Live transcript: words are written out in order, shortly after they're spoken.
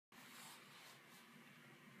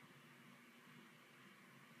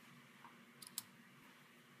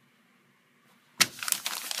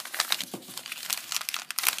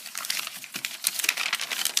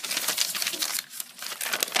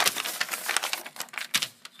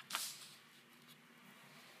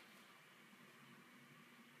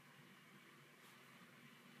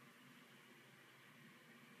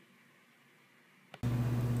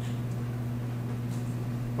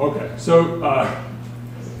Okay, so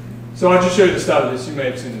I'll just show you the start of this. You may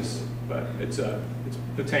have seen this, but it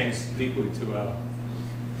pertains deeply to our.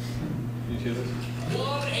 Did you hear this?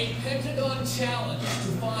 Won a Pentagon challenge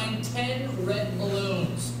to find 10 red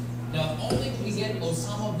balloons. Now, if only we get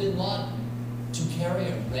Osama bin Laden to carry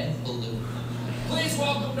a red balloon. Please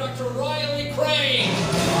welcome Dr. Riley Crane.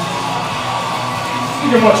 You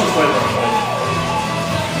can watch this later.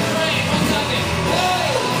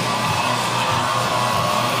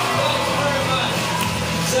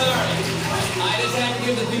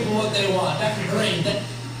 Give the people what they want. Dr. Green.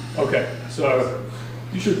 Okay, so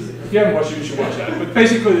you should, if you haven't watched it, you should watch that. But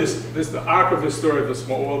basically, the arc of this story of the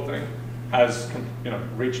small world thing has,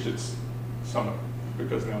 reached its summit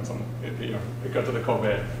because now it's on, it got to the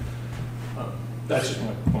Colbert. That's just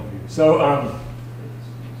my point of view. So,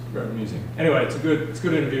 very amusing. Anyway, it's a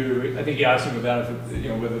good interview. I think he asked him about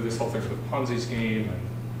whether this whole thing's a Ponzi scheme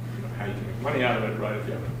and how you can make money out of it, right? If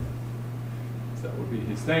you haven't, so that would be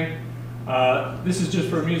his thing. This is just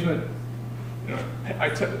for amusement.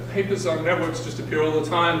 Papers on networks just appear all the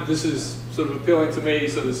time. This is sort of appealing to me.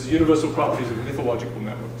 So this is universal properties of mythological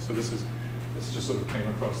networks. So this just sort of came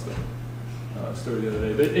across the story the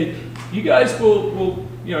other day. But you guys will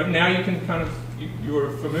now you can kind of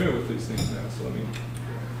you're familiar with these things now. So let me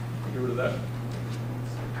get rid of that.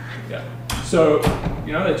 Yeah. So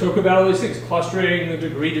they talk about all these things, clustering, the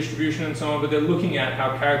degree distribution, and so on. But they're looking at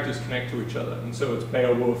how characters connect to each other. And so it's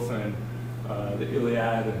Beowulf and the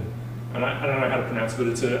Iliad, and I don't know how to pronounce it, but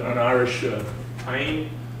it's an Irish plane.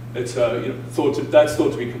 It's that's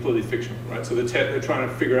thought to be completely fictional, right? So they're trying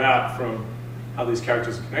to figure out from how these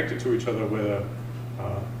characters are connected to each other whether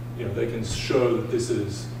they can show that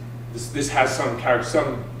this has some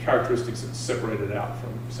characteristics that's separated out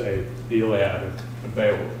from, say, the Iliad and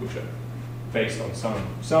Beowulf, which are based on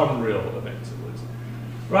some real events at least.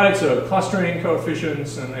 Right, so clustering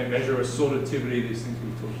coefficients, and they measure assortativity, these things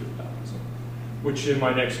we talked about, so, which in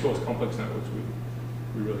my next course, complex networks,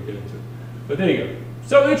 we really get into. But there you go.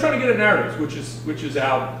 So they're trying to get at narratives, which is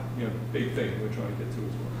our big thing we're trying to get to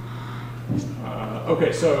as well.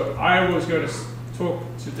 Okay, so I was going to talk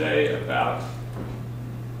today about,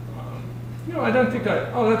 I don't think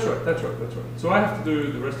oh, that's right. So I have to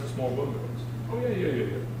do the rest of small world networks. Oh,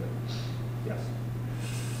 yeah. Yes.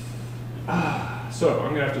 So I'm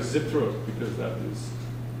going to have to zip through it because I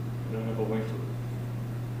don't have a link to it.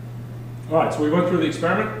 All right, so we went through the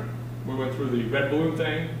experiment. We went through the red balloon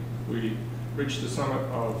thing. We reached the summit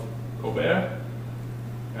of Colbert.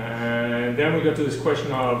 And then we got to this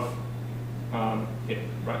question of,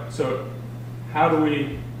 right. So how do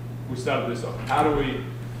we started this off. How do we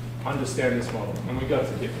understand this model? And we got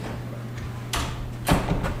to here.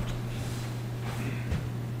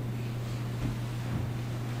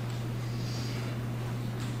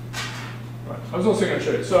 I was also going to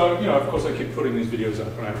show you. So, of course, I keep putting these videos up,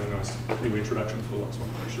 and I have a nice new introduction for the last one.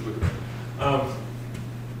 I should look at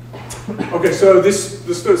it. Okay, so this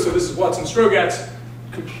is Watson-Strogatz.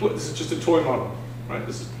 This is just a toy model, right?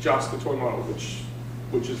 This is just a toy model,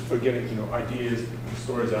 which is for getting ideas and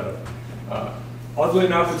stories out of. Oddly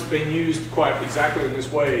enough, it's been used quite exactly in this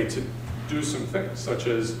way to do some things, such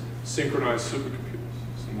as synchronized supercomputers.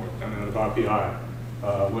 Some work done out of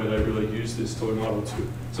RPI, where they really use this toy model to.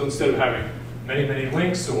 So instead of having many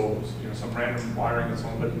links or some random wiring and so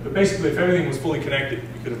on, but basically, if everything was fully connected,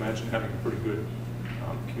 you could imagine having a pretty good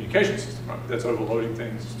communication system. Right? That's overloading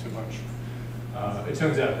things too much. It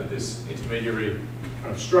turns out that this intermediary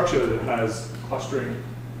kind of structure that has clustering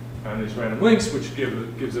and these random links, which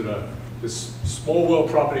gives it this small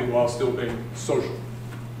world property while still being social.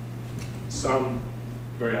 Some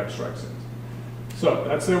very abstract sense. So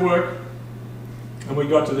that's their work, and we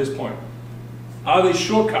got to this point. Are these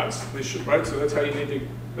shortcuts? Right. So that's how you need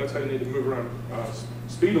to move around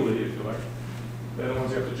speedily, if you like. They're the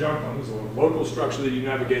ones you have to jump on. There's a local structure that you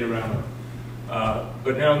navigate around.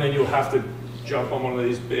 But now and then you'll have to jump on one of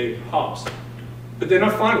these big hubs. But they're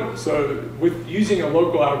not findable. So with using a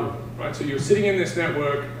local algorithm, right? So you're sitting in this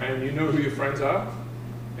network and you know who your friends are,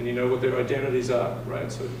 and you know what their identities are,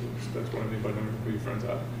 right? So that's what I mean by knowing who your friends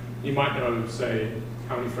are. You might know, say,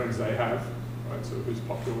 how many friends they have, right? So who's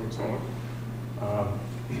popular and so on.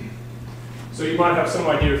 So you might have some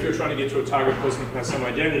idea, if you're trying to get to a target person who has some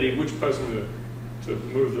identity, which person to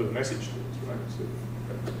move the message towards, right? So,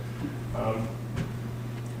 okay.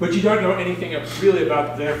 But you don't know anything really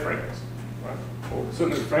about their friends, right? Or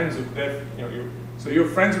certainly friends of their, so you're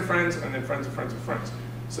friends of friends, and then friends of friends of friends.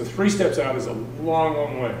 So 3 steps out is a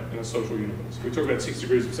long way in a social universe. We talk about 6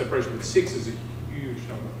 degrees of separation, but 6 is a huge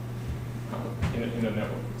number in a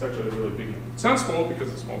network. It's actually a really big number. It sounds small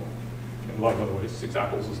because it's small. In a lot of other ways, 6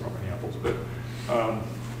 apples is not many apples, but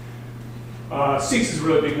 6 is a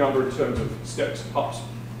really big number in terms of steps, hops.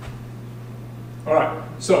 All right,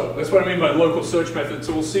 so that's what I mean by local search method.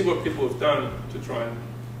 So we'll see what people have done to try and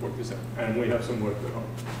work this out. And we have some work that I'll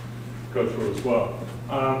go through as well.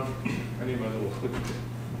 I need my little clip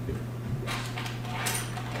here.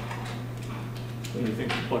 Anything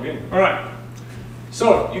to plug in. All right,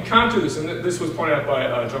 so you can't do this, and this was pointed out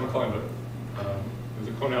by John Kleinberg. He was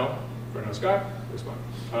at Cornell, very nice guy, this one.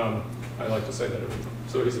 I like to say that every time.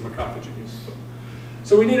 So he's a MacArthur genius.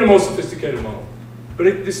 So we need a more sophisticated model.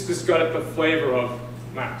 But this got the flavor of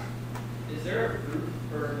math. Is there a group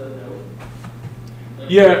for the node?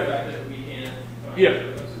 Yeah. The fact that we can't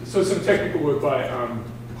Yeah. So some technical work by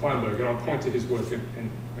Kleinberg, and I'll point to his work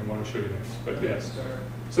and want to show you next. But yes.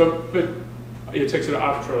 So, but it takes it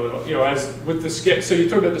arbitrarily, you know, as with the scale. So you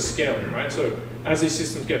talk about the scaling, right? So as these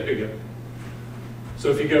systems get bigger. So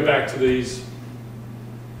if you go back to these,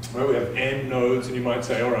 well, we have n nodes, and you might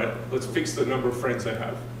say, all right, let's fix the number of friends they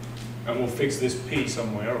have. And we'll fix this p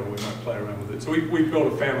somewhere, or we might play around with it. So we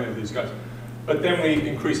build a family of these guys. But then we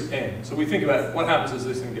increase n. So we think about what happens as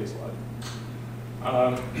this thing gets larger.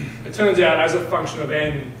 It turns out, as a function of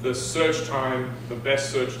n, the search time, the best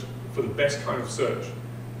search for the best kind of search,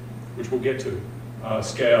 which we'll get to,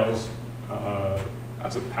 scales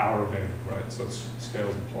as a power of n, right? So it's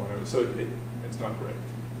scales and polynomials. So it's not great.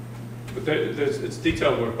 But it's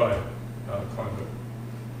detailed work by Kleinberg.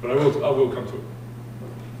 But I will come to it.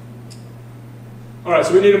 All right,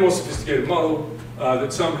 so we need a more sophisticated model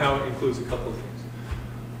that somehow includes a couple of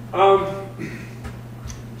things.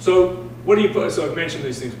 So what do you put? So I've mentioned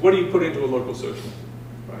these things. What do you put into a local search method?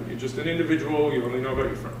 Right? You're just an individual. You only know about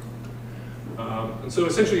your friend. And so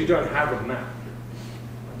essentially, you don't have a map.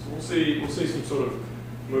 So we'll see some sort of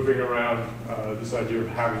moving around this idea of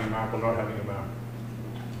having a map or not having a map.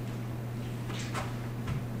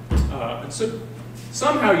 And so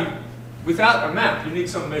somehow, without a map, you need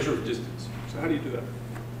some measure of distance. So how do you do that?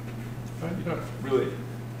 Right? You don't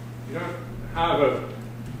have a,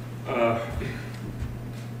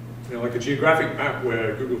 like a geographic map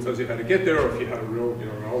where Google tells you how to get there, or if you had a real,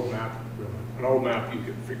 an old map, you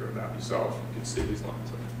could figure it out yourself. You could see these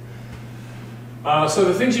lines. So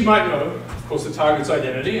the things you might know, of course, the target's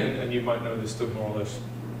identity, and you might know this still more or less.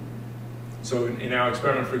 So in our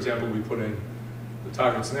experiment, for example, we put in the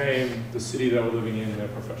target's name, the city they were living in, and their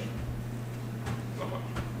profession.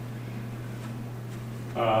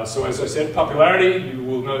 So as I said, popularity, you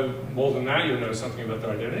will know more than that. You'll know something about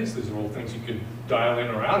their identities. These are all things you could dial in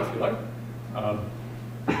or out if you like.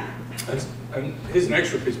 And here's an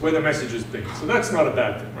extra piece, where the message is being. So that's not a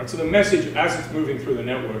bad thing, right? So the message, as it's moving through the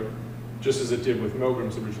network, just as it did with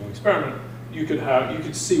Milgram's original experiment, you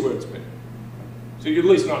could see where it's been. So you could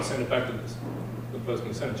at least not send it back to the person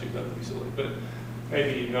who sent it to you. That would be silly. But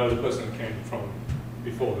maybe you know the person who came from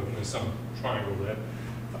before them, and there's some triangle there.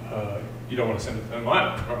 You don't want to send it to them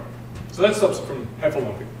either. Right. So that stops it from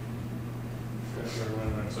heffalumpping.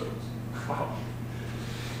 Run around circles. Wow.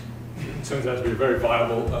 It turns out to be a very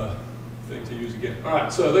viable thing to use again. All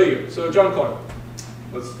right, so there you go. So John Klein.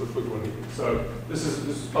 Let's look at what he did. So this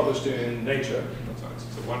is published in Nature.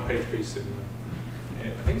 It's a one-page piece I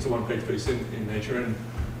think it's a one-page piece in Nature. And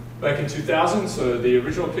back in 2000, so the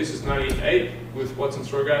original piece is 98 with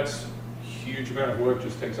Watson-Strogatz. Huge amount of work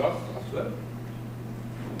just takes off after that.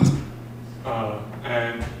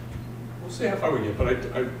 And we'll see how far we get, but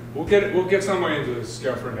we'll get somewhere into the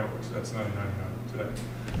scale for a network. So that's 1999 today.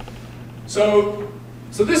 So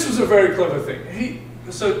this was a very clever thing.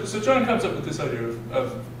 So John comes up with this idea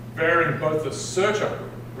of varying both the search algorithm,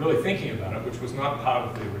 really thinking about it, which was not part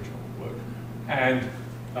of the original work, and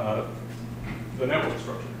the network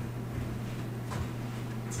structure.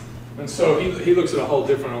 And so he looks at a whole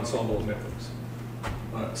different ensemble of networks.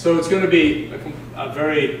 So it's going to be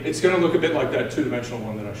it's going to look a bit like that two-dimensional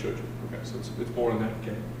one that I showed you. Okay, so it's more in that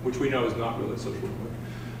game, which we know is not really social network.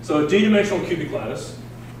 So a d-dimensional cubic lattice.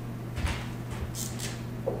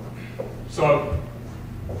 So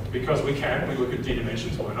because we look at d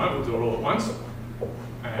dimensions. Why not? We'll do it all at once.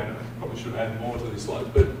 And I probably should have added more to these slides,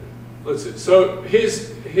 but let's see. So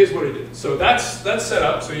here's what he did. So that's set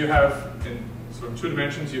up. So you have in sort of 2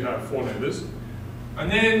 dimensions, you have 4 neighbors,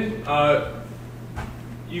 and then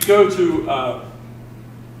you go to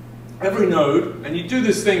every node, and you do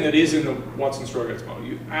this thing that is in the Watson-Strogatz model.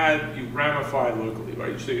 You ramify locally,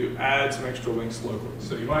 right? So you add some extra links locally.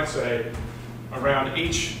 So you might say around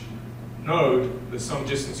each node, there's some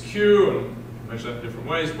distance q, and measure that in different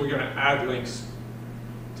ways. We're going to add links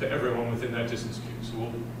to everyone within that distance q. So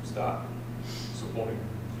we'll start supporting it.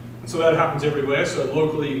 And so that happens everywhere. So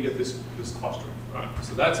locally, you get this clustering, right?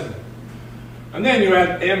 So that's in there. And then you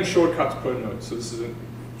add m shortcuts per node. So this is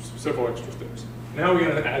several extra steps. Now we're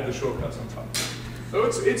going to add the shortcuts on top. So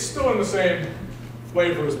it's still in the same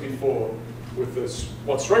flavor as before with this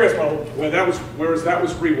Watts-Strogatz model, whereas that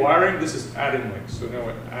was rewiring, this is adding links. So now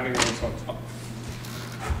we're adding links on top.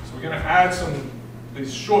 So we're going to add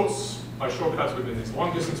these shortcuts within these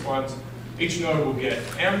long distance ones. Each node will get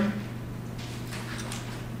M.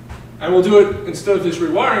 And we'll do it, instead of this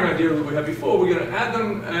rewiring idea that we had before, we're going to add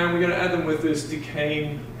them, and we're going to add them with this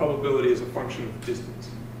decaying probability as a function of distance.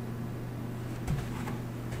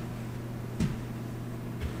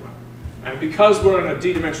 And because we're on a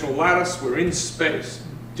d-dimensional lattice, we're in space.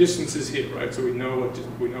 Distance is here, right? So we know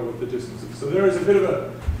what the distance is. So there is a bit of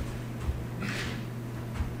a.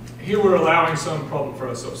 Here we're allowing some problem for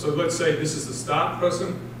ourselves. So let's say this is the start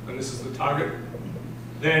person and this is the target.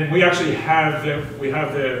 Then we actually have their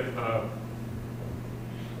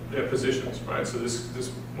positions, right? So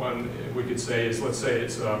this one we could say is, let's say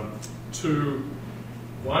it's 2,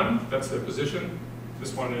 1. That's their position.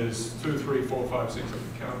 This one is 2, 3, 4, 5, 6. I can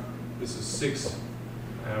count. This is 6,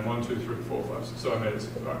 and 1, 2, 3, 4, 5, 6. So I made it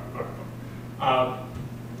 6. All right.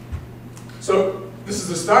 So this is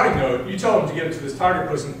the starting node. You tell them to get it to this target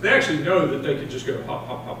person. They actually know that they can just go hop,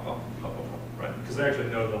 hop, hop, hop, hop, hop, hop, right? Because they actually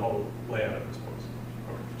know the whole layout of this place.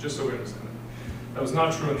 Okay. Just so we understand that. That was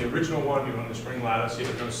not true in the original one. You were on the spring lattice. You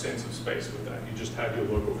had no sense of space with that. You just had your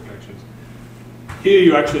local connections. Here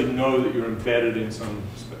you actually know that you're embedded in some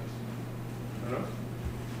space.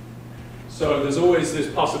 So there's always this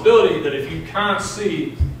possibility that if you can't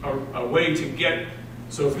see a way to get,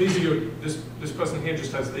 so if these are this person here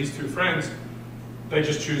just has these two friends, they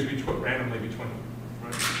just choose randomly between them,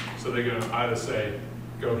 right? So they're going to either say,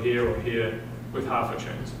 go here or here with half a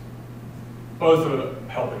chance. Both are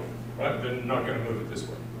helping, right? They're not going to move it this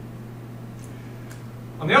way.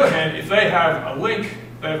 On the other hand, if they have a link,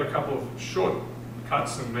 they have a couple of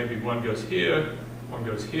shortcuts, and maybe one goes here, one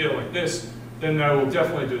goes here like this, then they will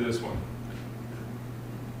definitely do this one.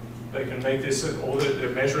 They can make this, they're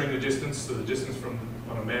measuring the distance, so the distance from,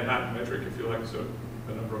 on a Manhattan metric, if you like, so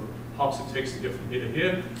the number of hops it takes to get from here to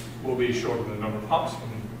here will be shorter than the number of hops from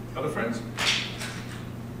other friends.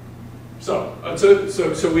 So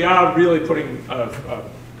we are really putting a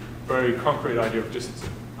very concrete idea of distance in.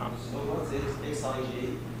 So what's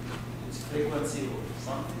XIJ? It's frequency or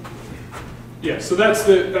something? Yeah, so that's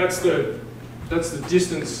the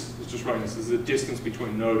distance. Just writing this is the distance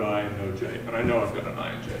between node I and node J. And I know I've got an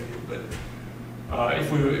I and J here, but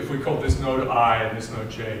if we call this node I and this node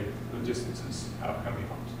J, the distance is how many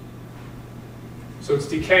hops. So it's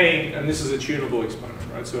decaying, and this is a tunable exponent,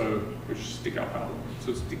 right? So we just stick our power.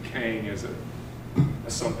 So it's decaying as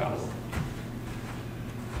some power.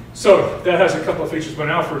 So that has a couple of features. When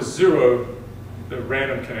alpha is 0, they're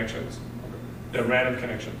random connections. They're random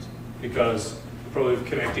connections because the probability of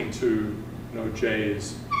connecting to node J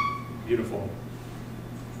is uniform,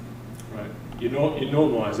 right? You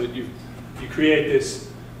normalize it. You create this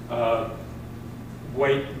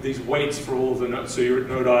these weights for all of the nodes. So you're at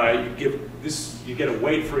node I. You get a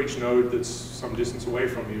weight for each node that's some distance away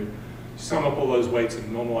from you. You sum up all those weights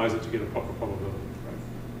and normalize it to get a proper probability, right?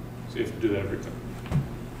 So you have to do that every time,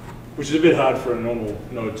 which is a bit hard for a normal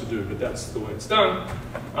node to do, but that's the way it's done.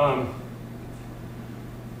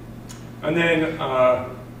 And then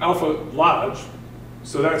alpha large.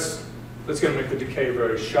 So that's going to make the decay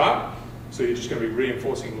very sharp. So you're just going to be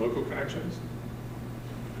reinforcing local connections.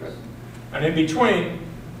 Okay. And in between,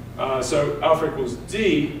 so alpha equals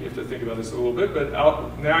D, you have to think about this a little bit, but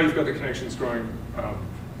now you've got the connections growing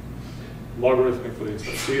logarithmically.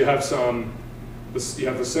 So you have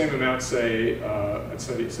the same amount, say, at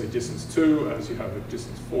say distance 2 as you have at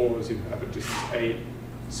distance 4, as you have at distance 8,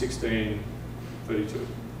 16, 32.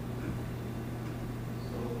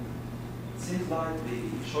 Seems like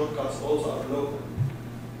the shortcuts also are local.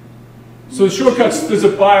 So the shortcuts, there's a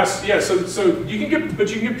bias, yeah. So you can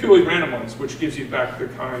get purely random ones, which gives you back the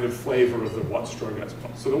kind of flavor of the Watts-Strogatz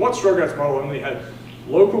model. So the Watts-Strogatz model only had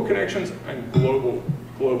local connections and global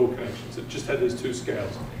connections. It just had these two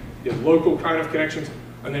scales. You have local kind of connections,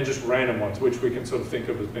 and then just random ones, which we can sort of think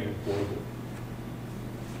of as being global.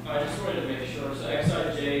 I just wanted to make sure. So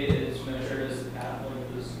XIJ is measured as a path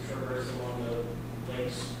length is traversed along the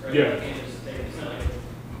links, right? Yeah. You can't just take, it's not like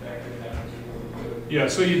vector patterns. Yeah,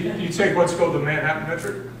 so you take what's called the Manhattan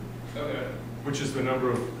metric, Okay. which is the number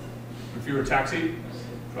of, if you're a taxi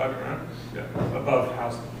driving around, yeah, above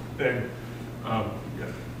house, then,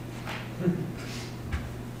 yeah.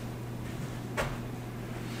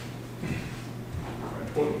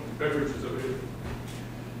 Important beverages over here.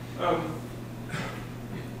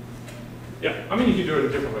 Yeah, I mean you can do it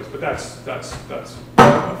in different ways, but that's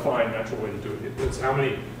a fine natural way to do it. It's how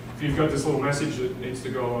many. If if you've got this little message that needs to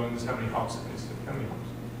go on, there's how many hops it needs to, how many hops.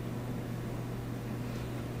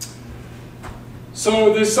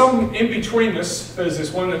 So there's some in between this. There's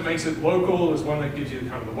this one that makes it local, there's one that gives you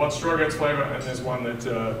kind of the what Strogatz flavor, and there's one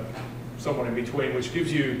that somewhat in between, which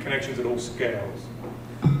gives you connections at all scales,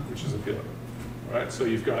 which is appealing. Right? So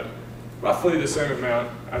you've got roughly the same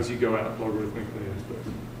amount as you go out logarithmically in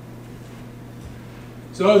space.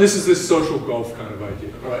 So this is this social golf kind of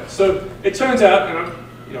idea. Right? So it turns out, and I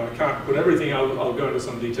can't put everything, I'll go into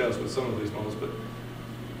some details with some of these models, but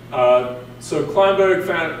so Kleinberg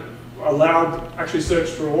actually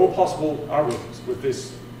searched through all possible algorithms with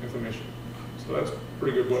this information. So that's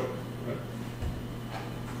pretty good work. Right?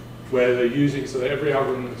 Where they're using, so every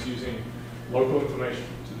algorithm is using local information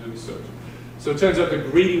to do the search. So it turns out the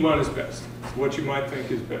greedy one is best. It's what you might think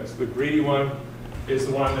is best. The greedy one is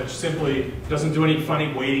the one that simply doesn't do any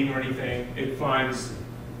funny weighting or anything. It finds,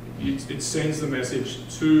 it sends the message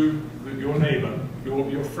to your neighbor,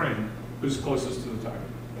 your friend, who's closest to the target.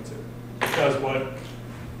 That's it. It does what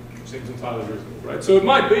seems entirely reasonable, right? So it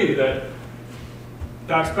might be that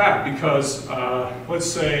that's bad because let's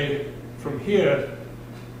say from here,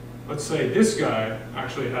 let's say this guy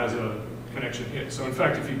actually has a connection here. So in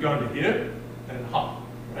fact, if you've gone to here, then hop,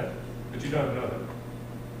 right? But you don't know that.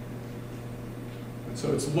 And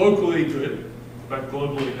so it's locally good, but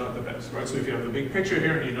globally not the best, right? So if you have the big picture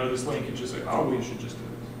here and you know this link, you just say, oh, we should just do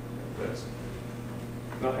this.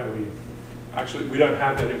 That's not how we don't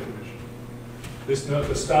have that information. This node,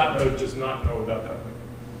 the start node does not know about that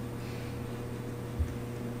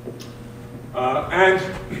link. And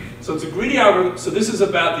so it's a greedy algorithm. So this is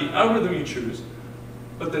about the algorithm you choose.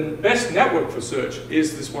 But the best network for search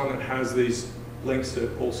is this one that has these links to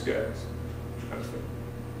all scales.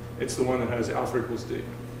 It's the one that has alpha equals D.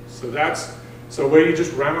 So where you're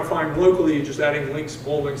just ramifying locally, you're just adding links,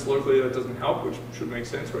 more links locally, that doesn't help, which should make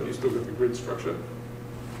sense, right? You still got the grid structure.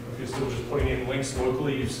 If you're still just putting in links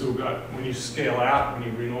locally, you've still got, when you scale out, when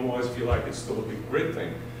you renormalize, if you like, it's still a big grid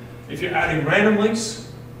thing. If you're adding random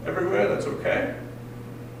links everywhere, that's okay.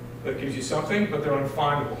 That gives you something, but they're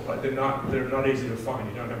unfindable. Right? They're not easy to find.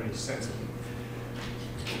 You don't have any sense of them.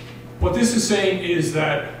 What this is saying is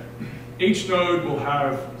that each node will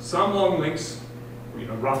have some long links,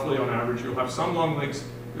 roughly on average. You'll have some long links.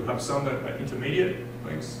 You'll have some that are intermediate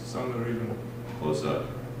links, some that are even closer.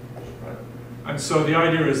 Right? And so the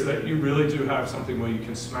idea is that you really do have something where you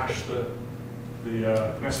can smash the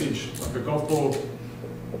message like a golf ball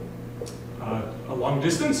a long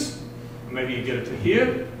distance. Maybe you get it to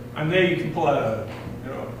here. And there you can pull out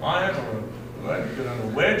an iron or a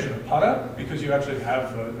wedge and a putter because you actually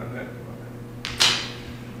have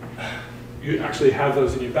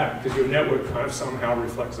those in your bag because your network kind of somehow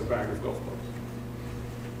reflects a bag of golf balls.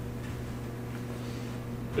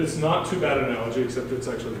 It's not too bad an analogy, except it's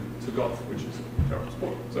actually to golf, which is a terrible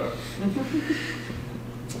sport. So,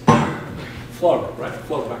 flog, right?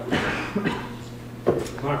 Flog backwards.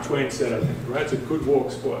 Mark Twain said, I think, right? It's a good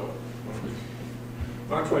walk spoiled.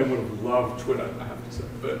 Mark Twain would have loved Twitter, I have to say,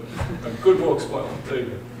 but a good walk spoiled. There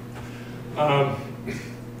you go.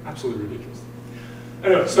 Absolutely ridiculous.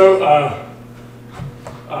 Anyway, so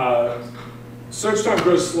search time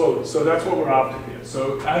grows slowly, so that's what we're after here.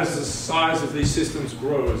 So as the size of these systems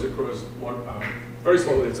grows, it grows very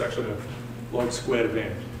slowly. It's actually a log squared of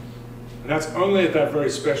n. And that's only at that very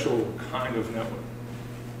special kind of network.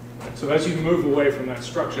 So as you move away from that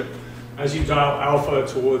structure, as you dial alpha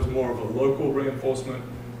towards more of a local reinforcement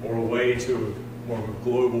or away to more of a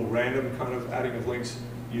global random kind of adding of links,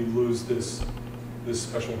 you lose this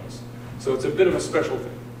specialness. So it's a bit of a special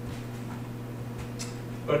thing.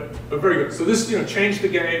 But very good. So this changed the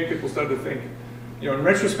game. People started to think, in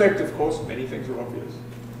retrospect, of course, many things are obvious.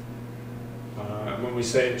 When we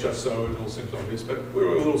say it just so, it all seems obvious, but we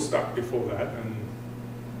were a little stuck before that. And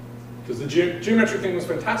because the geometric thing was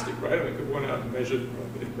fantastic, right? I mean, people went out and measured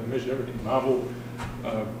everything. Marvel,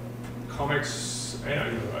 comics,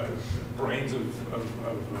 brains of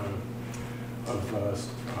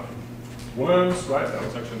worms, right? That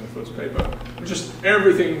was actually in the first paper. Just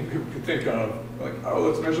everything people could think of. Like, oh,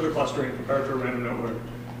 let's measure the clustering, compare it to a random network,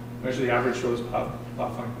 measure the average shortest path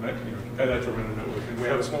line connect, compare that to a random network, and we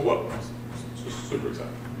have a small world. It's just super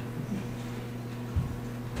exciting.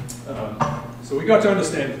 So we got to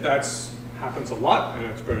understand that that happens a lot, and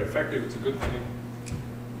it's very effective. It's a good thing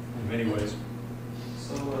in many ways.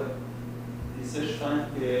 So the search time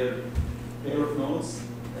per pair of nodes,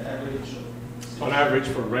 the average. On average,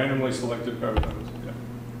 for a randomly selected pair of nodes, yeah.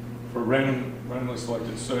 For a randomly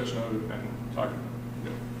selected search node and target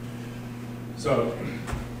node, yeah. So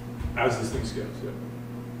as this thing scales, yeah.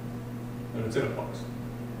 And it's in a box.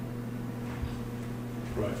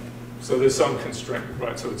 Right. So there's some constraint,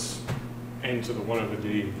 right? So it's n to the 1 over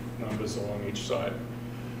d numbers along each side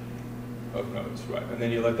of nodes, right? And then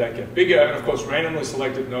you let that get bigger, and of course randomly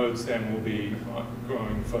selected nodes then will be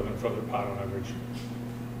growing further and further apart on average.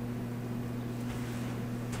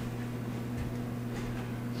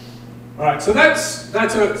 All right, so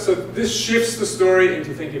so this shifts the story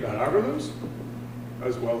into thinking about algorithms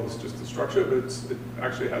as well as just the structure, but it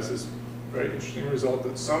actually has this very interesting result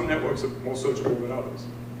that some networks are more searchable than others,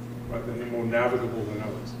 right? They're more navigable than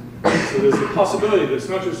others. So there's the possibility that it's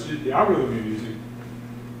not just the algorithm you're using,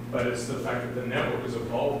 but it's the fact that the network has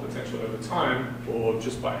evolved potentially over time, or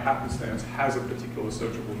just by happenstance has a particular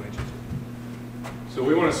searchable nature to it. So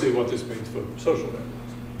we want to see what this means for social networks.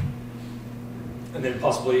 And then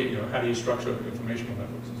possibly, how do you structure informational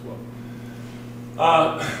networks as well?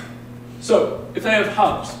 So if they have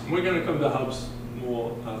hubs, and we're going to come to hubs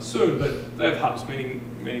more soon, but they have hubs,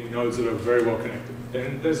 meaning nodes that are very well connected.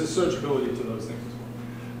 Then there's a searchability to those things as well.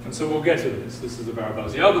 And so we'll get to this. This is the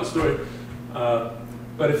Barabasi-Albert story.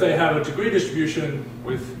 But if they have a degree distribution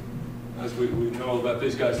with, as we know about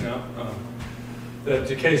these guys now, that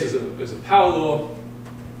decays as a power law,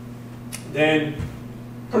 then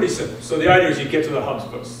pretty simple. So the idea is you get to the hubs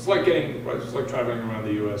first. It's like it's like traveling around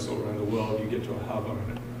the US or around the world. You get to a hub on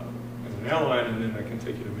an airline, and then that can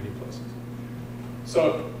take you to many places.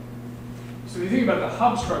 So if you think about the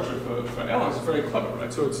hub structure for airlines, it's very clever,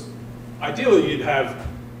 right? So it's ideally you'd have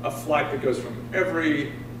a flight that goes from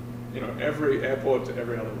every airport to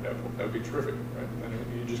every other airport. That would be terrific, right? And then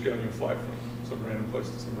you just get on your flight from some random place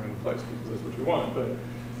to some random place because that's what you want. But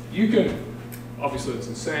you can, obviously it's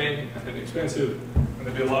insane and expensive, and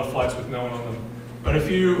there'd be a lot of flights with no one on them. But if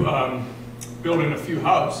you build in a few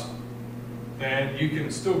hubs, then you can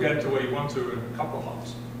still get to where you want to in a couple of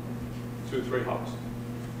hubs, 2 or 3 hubs,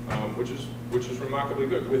 which is remarkably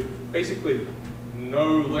good, with basically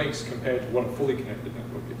no links compared to what a fully connected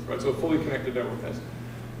network is, right? So a fully connected network has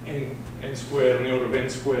n squared on the order of n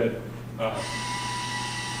squared, another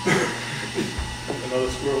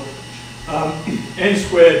squirrel, n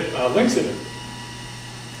squared links in it.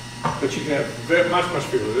 But you can have much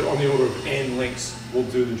fewer, on the order of n links will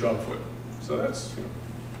do the job for you. So that's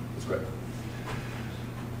great.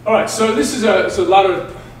 All right, so this is a lot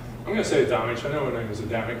of, I'm going to say Adamich. I know her name is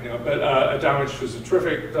Adamic now, but Adamich was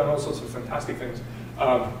terrific, done all sorts of fantastic things.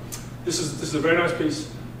 This is a very nice piece.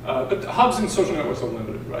 But hubs in social networks are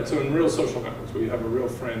limited, right? So in real social networks, where you have a real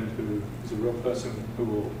friend who is a real person who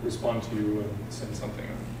will respond to you and send something.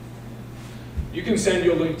 You can send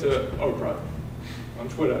your link to Oprah on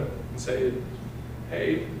Twitter and say,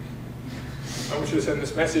 hey, I want you to send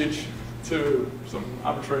this message to some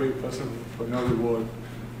arbitrary person for no reward.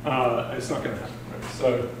 It's not going to happen, right?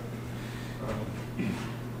 So you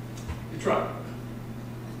try.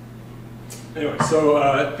 Anyway,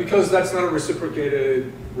 so because that's not a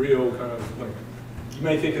reciprocated, real kind of link, you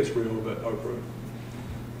may think it's real, but Oprah.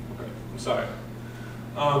 Okay, I'm sorry.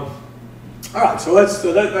 All right, so that's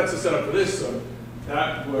the setup for this. So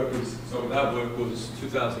that work was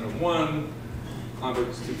 2001. Climbed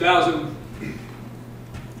was 2000.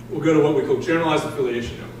 We'll go to what we call generalized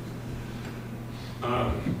affiliation networks.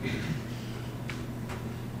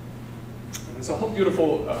 And there's a whole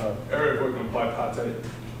beautiful area of work on bipartite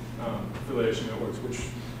affiliation networks, which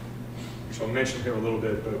I'll mention here a little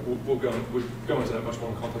bit, but we'll go into that much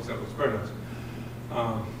more in complex networks. Very nice.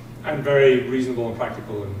 And very reasonable and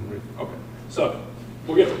practical. Okay, so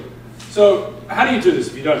we'll get to it. So how do you do this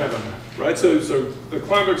if you don't have a map, right? So the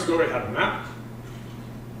Kleinberg story had a map.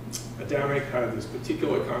 Adamic had this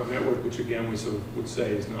particular kind of network, which again we sort of would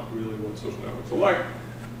say is not really what social networks are like.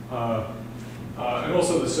 And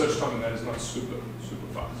also the search time in that is not super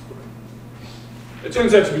fast. It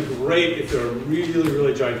turns out to be great if there are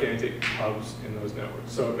really gigantic hubs in those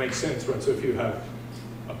networks. So it makes sense, right? So if you have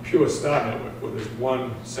a pure star network where there's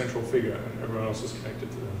one central figure and everyone else is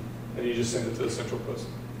connected to them, and you just send it to the central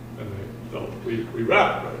person, and they'll reroute,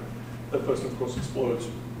 right? That person, of course, explodes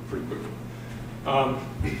pretty quickly. And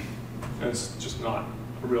it's just not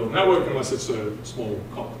a real network unless it's a small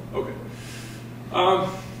column. Okay.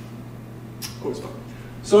 Always fun.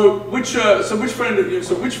 So which friend in here?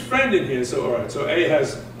 So all right. So A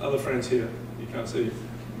has other friends here. You can't see.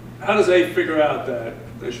 How does A figure out that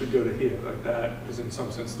they should go to here? Like that is in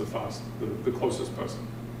some sense the closest person.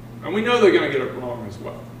 And we know they're going to get it wrong as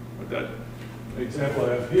well. But that example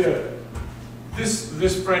I have here,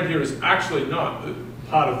 this friend here is actually not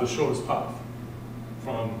part of the shortest path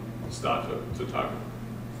from start to target.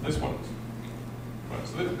 This one is. Right,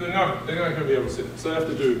 so they're not going to be able to see it. So they have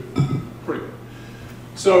to do pretty good.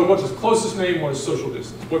 So what does closest mean? What is social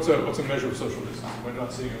distance? What's a measure of social distance? We're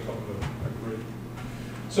not seeing on top of a grid.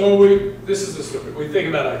 So this is the story. We think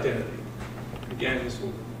about identity. Again, this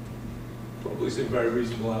will probably seem very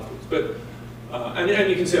reasonable afterwards. But, and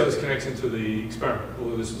you can see how this connects into the experiment,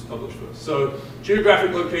 although this was published first. So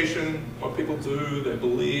geographic location, what people do, their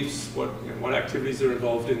beliefs, what activities they're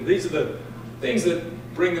involved in. These are the things that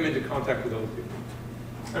bring them into contact with other people.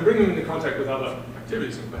 And bring them into contact with other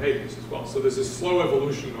activities and behaviors as well. So there's a slow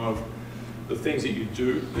evolution of the things that you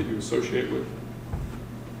do, that you associate with.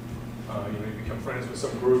 You become friends with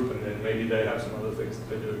some group, and then maybe they have some other things that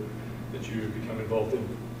they do that you become involved in.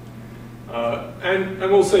 And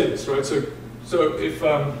we'll say this, right? So if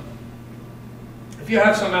you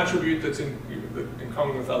have some attribute that's in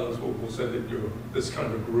common with others, we'll say that there's kind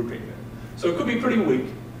of a grouping there. So it could be pretty weak,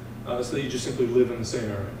 so that you just simply live in the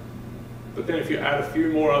same area. But then if you add a few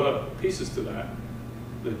more other pieces to that,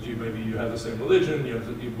 that maybe you have the same religion,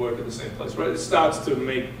 you work at the same place, right? It starts to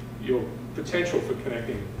make your potential for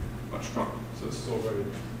connecting much stronger. So this is all very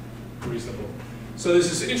reasonable. So there's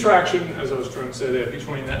this interaction, as I was trying to say there,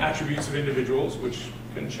 between the attributes of individuals, which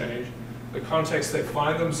can change, the context they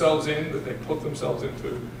find themselves in, that they put themselves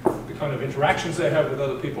into, the kind of interactions they have with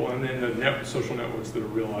other people, and then the social networks that are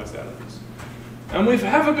realized out of this. And we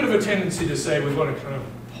have a bit of a tendency to say we want to kind of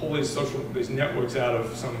pull these networks out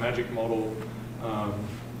of some magic model kind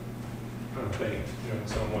of thing, in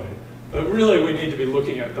some way. But really, we need to be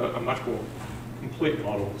looking at a much more complete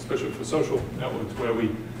model, especially for social networks,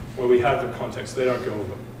 where we have the context. They don't go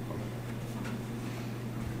over.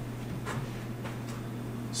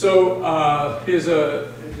 So here's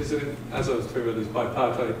as I was talking about this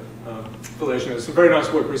bipartite affiliation, there's some very nice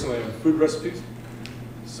work recently on food recipes.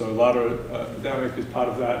 So Lara Damick is part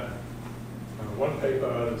of that. One paper,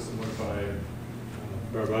 there's some work by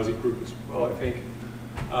Barabazi group as well, I think,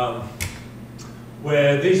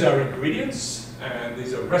 where these are ingredients and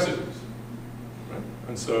these are recipes. Right?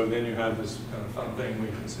 And so then you have this kind of fun thing where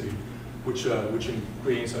you can see which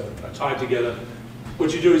ingredients are tied together.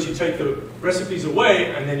 What you do is you take the recipes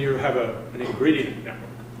away, and then you have an ingredient network.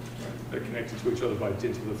 Right? They're connected to each other by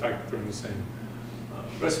dint of the fact that they're in the same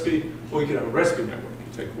recipe. Or you can have a recipe network.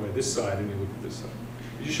 You take away this side and you look at this side.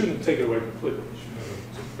 You shouldn't take it away completely. You should never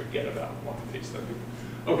sort of forget about one piece.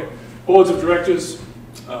 Okay, boards of directors.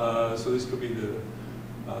 So this could be the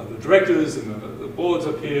directors and the boards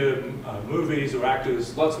up here, movies or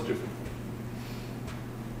actors, lots of different.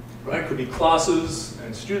 Right, could be classes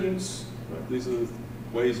and students. Right? These are the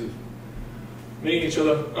ways of meeting each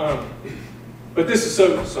other. But this is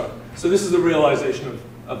so this is the realization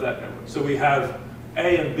of that network. So we have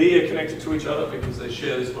A and B are connected to each other because they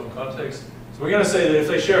share this one context. So we're going to say that if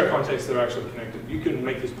they share a context, they're actually connected. You can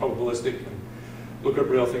make this probabilistic and look at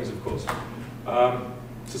real things, of course,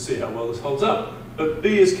 to see how well this holds up. But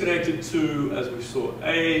B is connected to, as we saw,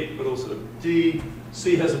 A, but also D.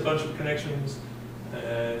 C has a bunch of connections.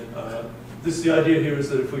 And the idea here is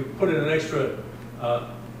that if we put in an extra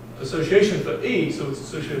association for E, so it's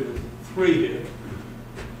associated with 3 here,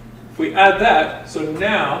 if we add that, so in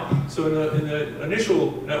the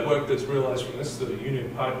initial network that's realized from this, the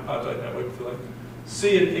union apartheid network, if you like,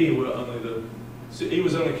 C and E were E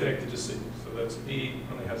was only connected to C, so that's E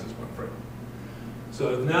only has this one frame.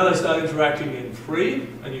 So now they start interacting in 3,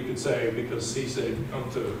 and you could say, because C said, come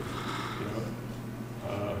to,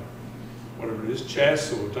 whatever it is,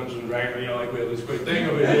 chess or Dungeons and Dragons, like we have this great thing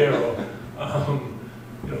over here, or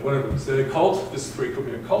whatever it is, the cult. This 3 could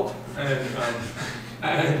be a cult, and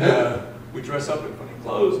we dress up in funny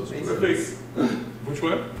clothes. It's terrific. Which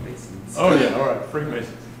way? Masons. Oh yeah, all right,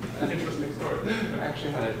 Freemasons. Interesting story. I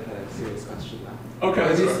actually had a serious question now.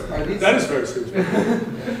 Okay, that is very serious.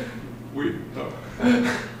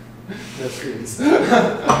 No screens. We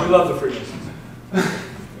love the Freemasons.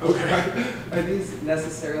 Okay. Are these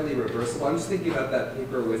necessarily reversible? I'm just thinking about that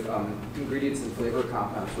paper with ingredients and flavor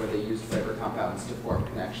compounds, where they use flavor compounds to form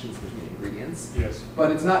connections between ingredients. Yes.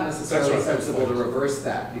 But it's not necessarily That's right. sensible to reverse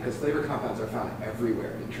that, because flavor compounds are found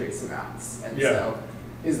everywhere in trace amounts. And Yeah. so,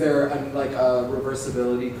 is there a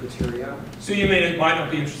reversibility criteria? So you mean it might not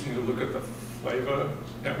be interesting to look at the flavor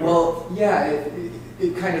network? Well, yeah,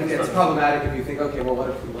 it kind of gets problematic if you think, okay, well, what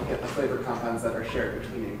if we look at the flavor compounds that are shared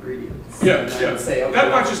between ingredients? Yeah, and then yeah. say, okay,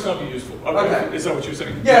 That might just not be useful. Okay. Is that what you're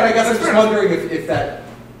saying? Yeah, and I guess I'm That's just fair enough. wondering if that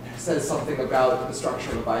says something about the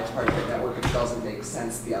structure of a bipartite network, it doesn't make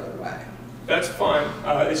sense the other way. That's fine.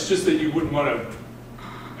 It's just that you wouldn't want to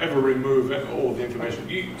ever remove all of the information.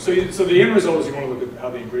 So the end result is you want to look at how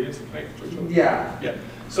the ingredients are connected to each other. Yeah. Yeah.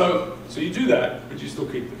 So you do that, but you still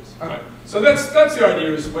keep this. Okay. Right? So that's the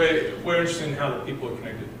idea. Is we're interested in how the people are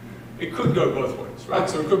connected. It could go both ways, right?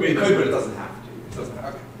 Okay. So it could be. It this could, way. but it doesn't have to. It doesn't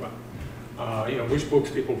have to. Okay. Right. Which books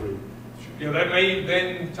people read. That may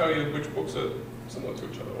then tell you which books are similar to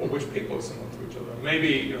each other, or which people are similar to each other. Maybe,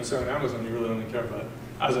 you know, say on Amazon, you really only care about,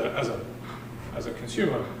 as a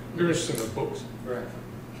consumer, you're interested in the books. Right.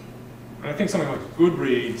 And I think something like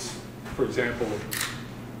Goodreads, for example,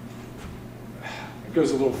 it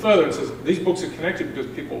goes a little further and says these books are connected because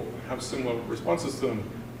people have similar responses to them,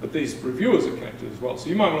 but these reviewers are connected as well. So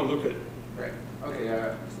you might want to look at, Right. Okay.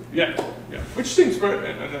 Yeah. yeah, which seems very,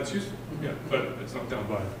 and that's useful, yeah, but it's not done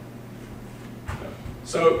by. Yeah.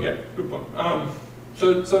 So yeah, good point.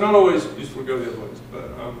 So not always useful to go the other ways,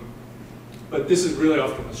 but this is really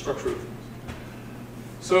often the structure of things.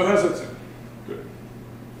 So how's that sound? Good.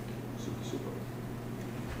 Super.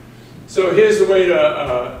 So here's the way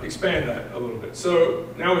to expand that a little bit. So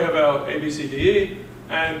now we have our A, B, C, D, E,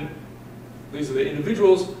 and these are the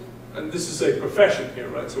individuals, and this is a profession here,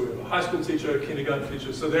 right? So we have a high school teacher, a kindergarten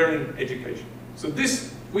teacher, so they're in education. So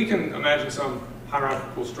this, we can imagine some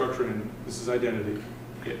hierarchical structure, and this is identity.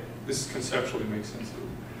 Yeah, this conceptually makes sense.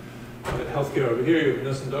 Healthcare over here, you have a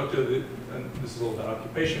nurse and doctor, and this is all about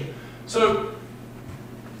occupation. So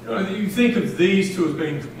you think of these two as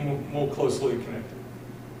being more closely connected.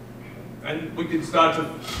 And we can start to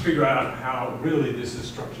figure out how really this is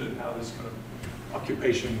structured, how this kind of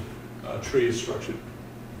occupation tree is structured.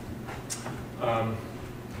 And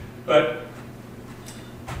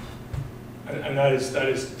that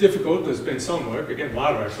is difficult. There's been some work. Again,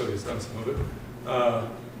 Lauder actually has done some of it.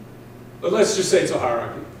 But let's just say it's a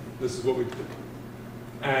hierarchy. This is what we do.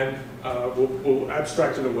 And we'll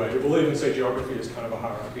abstract it away. We'll even say geography is kind of a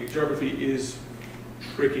hierarchy. Geography is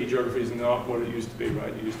tricky. Geography is not what it used to be,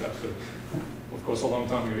 right? You used to have to, of course, a long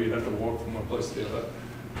time ago, you'd have to walk from one place to the other.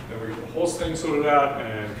 Then we get the horse thing sorted out,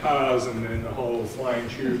 and cars, and then the whole flying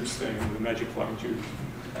tubes thing, the magic flying tubes.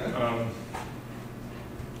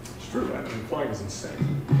 It's true, right? I mean, flying is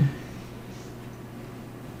insane.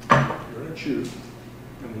 You're in a tube,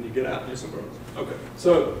 and then you get out and you're somewhere else. Okay,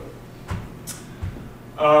 so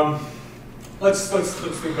let's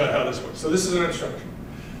think about how this works. So this is an abstraction.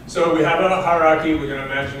 So we have a hierarchy. We're going to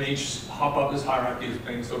imagine each hop up this hierarchy as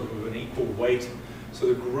being sort of an equal weight. So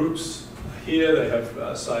the groups here, they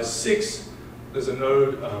have size 6. There's a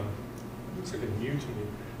node, looks like a nu to me,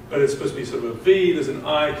 but it's supposed to be sort of a V. There's an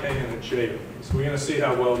I, K, and a J. So we're going to see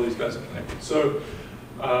how well these guys are connected. So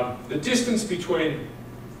the distance between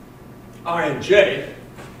I and J,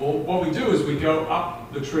 well, what we do is we go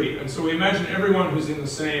up the tree. And so we imagine everyone who's in the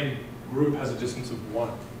same group has a distance of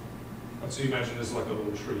 1. And so you imagine there's like a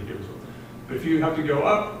little tree here as well. But if you have to go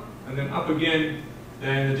up and then up again,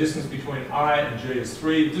 then the distance between I and J is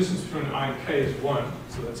 3. The distance between I and K is 1,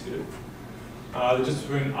 so that's here. The distance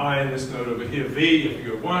between I and this node over here, V, you have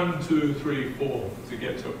to go 1, 2, 3, 4 to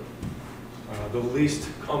get to the least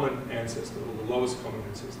common ancestor, or the lowest common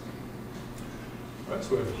ancestor. Right,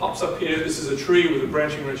 so we have hops up here. This is a tree with a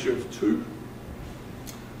branching ratio of 2.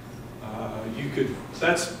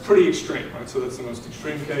 That's pretty extreme, right? So that's the most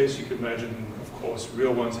extreme case. You could imagine, of course,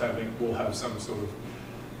 real ones will have some sort of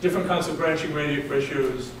different kinds of branching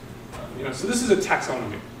ratios. So this is a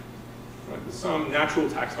taxonomy, right? There's some natural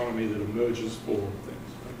taxonomy that emerges for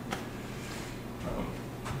things. Right?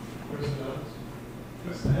 Where's it at?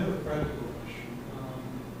 Yes, I have a practical question.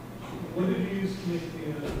 What did you use to make the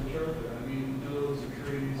chart there? I mean, nodes and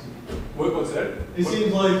trees. What's that? It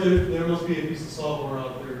seems like there must be a piece of software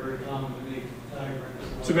out there very common to make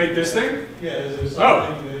diagrams. To make this thing? Yeah, is there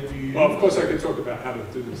something that you use? Well, of course I could talk about how to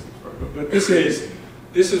do this thing, but this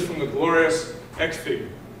is from the glorious Xfig,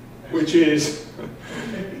 which is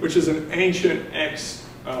an ancient X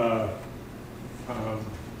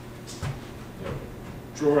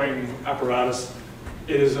drawing apparatus.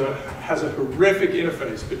 It has a horrific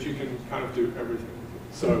interface, but you can kind of do everything with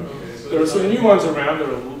it. So there are some new ones around that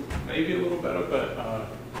are maybe a little better, but I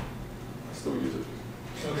still use it.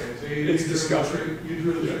 Okay, so It's disgusting. You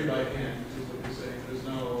drew the tree by hand, is what you're saying. There's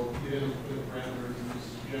no, you didn't put the parameters in this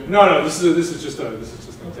general. No, this is just an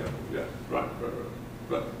example. Yeah, right.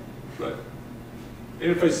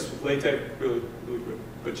 Interface with LaTeX, really good,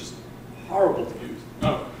 but just horrible to use.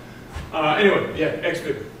 Anyway, yeah,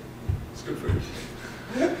 Xfig, it's good for you.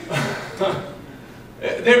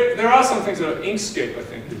 There are some things that are Inkscape, I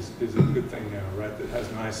think, is a good thing now, right? That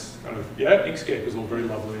has nice kind of, Inkscape is all very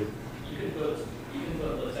lovely. You can put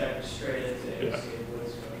the text straight into Inkscape with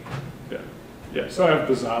structure. Yeah. So I have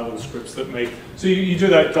bizarre little scripts that make, so you do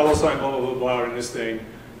that $, blah, blah, blah, blah in this thing,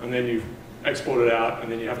 and then you export it out,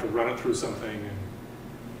 and then you have to run it through something, and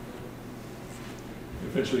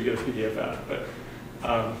eventually you get a PDF out. But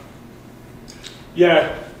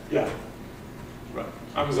yeah. Right.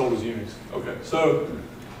 I'm as old as Unix. Okay. So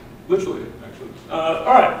literally, actually. All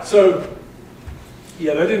right. So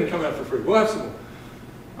yeah, that didn't come out for free. We'll have some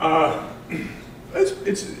more.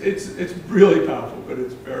 It's really powerful, but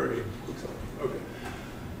it's very exciting. Okay.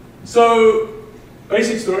 So,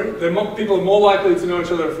 basic story. People are more likely to know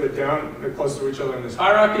each other if they're closer to each other in this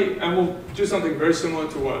hierarchy, and we'll do something very similar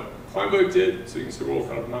to what Kleinberg did. So you can see we're all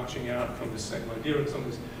kind of marching out from the same idea in some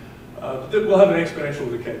ways. We'll have an exponential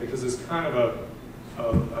decay because there's kind of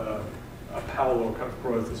a parallel kind of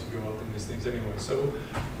growth as you go up in these things anyway. So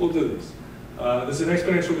we'll do this. There's an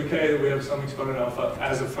exponential decay that we have some exponent alpha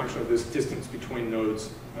as a function of this distance between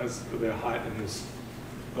nodes, as their height in this,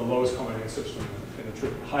 the lowest common ancestor in the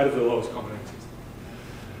tree, height of the lowest common ancestor.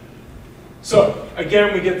 So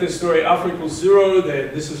again, we get this story alpha equals 0.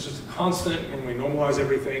 That this is just a constant. When we normalize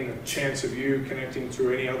everything, the chance of you connecting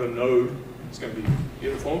to any other node is going to be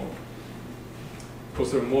uniform. Of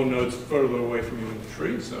course, there are more nodes further away from you in the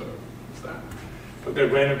tree, so it's that. But they're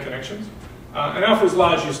random connections. And alpha is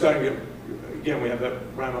large, you're starting to get, again, we have that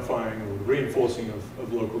ramifying or reinforcing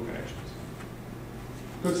of local connections.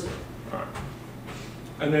 Good stuff. All right.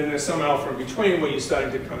 And then there's some alpha in between where you're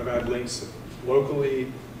starting to kind of add links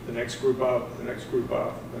locally, the next group up, the next group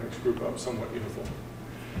up, the next group up, somewhat uniform.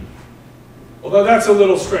 Although that's a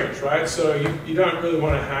little strange, right? So you don't really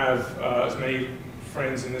want to have as many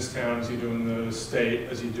friends in this town as you do in the state,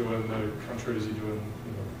 as you do in the country, as you do in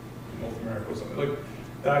North America or something. Like,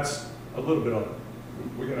 that's a little bit odd.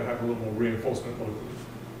 We're going to have a little more reinforcement locally.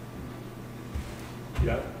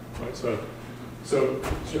 Yeah, right. So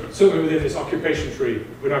certainly within this occupation tree,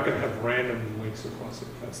 we're not going to have random links across it.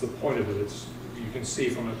 That's the point of it. You can see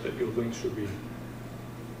from it that your links should be,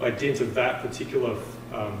 by dint of that particular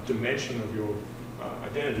dimension of your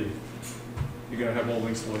identity, you're going to have more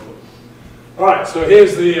links locally. All right, so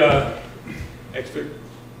here's the extra,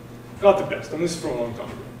 not the best, and this is from a long time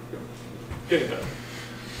ago. Getting better.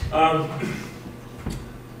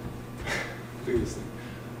 Look at this thing.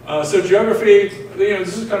 So geography,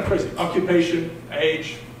 this is kind of crazy. Occupation,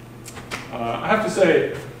 age. I have to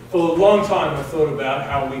say, for a long time I thought about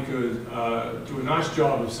how we could do a nice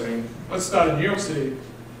job of saying, let's start in New York City,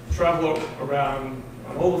 travel around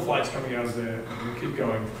on all the flights coming out of there, and keep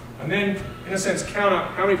going. And then, in a sense, count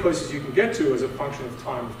up how many places you can get to as a function of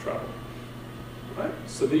time of travel. Right?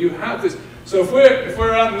 So that you have this. So if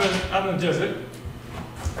we're out in the desert,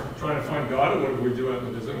 trying to find God, or whatever we do out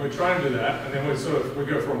in the desert, and we try and do that, and then we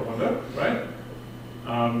go for a wander, right?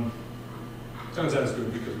 Turns out it's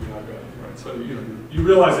good because we are God, right? So you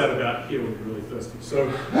realize that about here when you're really thirsty.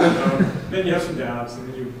 So then you have some doubts,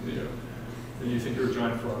 and then you think you're a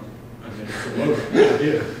giant frog, and then it's all over.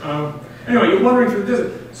 Yeah. Anyway, you're wandering through the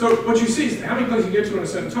desert. So what you see is how many places you get to in a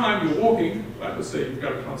certain time, you're walking, right? Let's say you've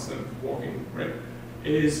got a constant walking rate,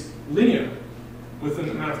 is linear with the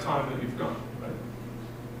amount of time that you've gone, right?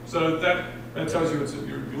 So that tells you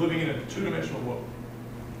you're living in a two-dimensional world.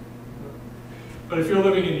 But if you're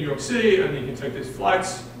living in New York City and you can take these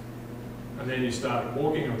flights, and then you start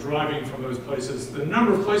walking or driving from those places, the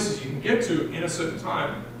number of places you can get to in a certain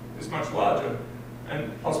time is much larger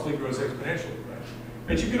and possibly grows exponentially.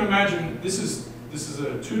 But you can imagine this is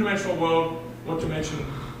a two-dimensional world. What dimension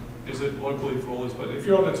is it locally for all these places? If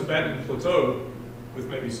you're on the Tibetan plateau with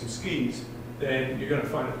maybe some skis, then you're going to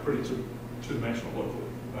find it pretty two-dimensional locally.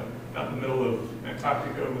 Right? Out in the middle of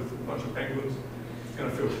Antarctica with a bunch of penguins, it's going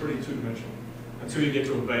to feel pretty two-dimensional until you get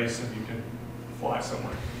to a base and you can fly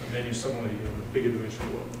somewhere, and then you're suddenly in a bigger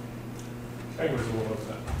dimensional world. Penguins are all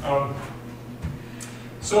over that.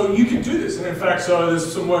 So you can do this, and in fact, so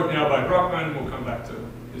there's some work now by Brockman, we'll come back to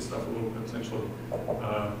his stuff a little bit potentially,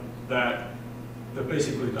 that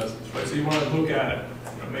basically does this, right? So you want to look at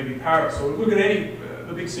maybe Paris, or look at any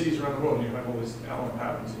the big cities around the world, and you have all these Allen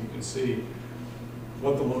patterns, and you can see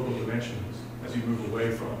what the local dimension is as you move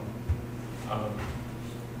away from.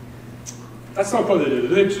 That's not what they do.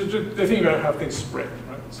 They think about how things spread,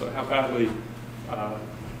 right? So how badly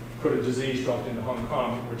could a disease dropped into Hong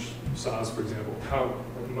Kong, which SARS, for example, how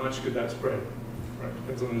much could that spread? Right?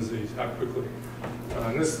 Depends on the disease, how quickly.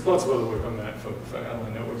 And there's lots of other work on that for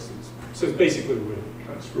LN networks. So it's basically we're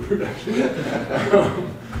kind of screwed, actually.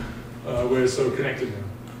 We're so connected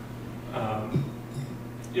now.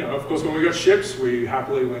 Of course, when we got ships, we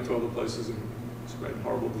happily went to other places and spread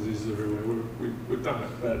horrible diseases everywhere. We've done it,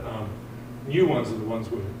 but new ones are the ones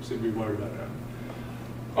we seem to be worried about now.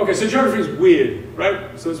 Okay, so geography is weird,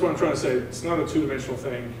 right? So that's what I'm trying to say. It's not a two-dimensional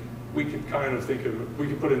thing. We could kind of think of it, we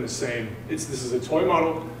could put it in the same, this is a toy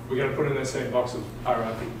model, we're going to put it in that same box of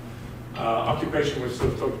hierarchy. Occupation, we've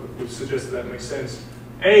suggested that makes sense.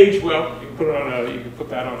 Age, well, you can put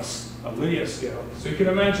that on a linear scale. So you can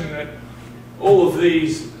imagine that all of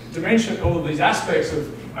these aspects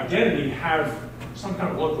of identity have some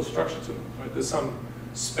kind of local structure to them, right? There's some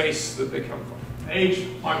space that they come from. age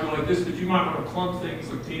might be like this, but you might want to clump things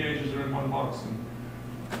like teenagers are in one box, and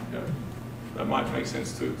you know, that might make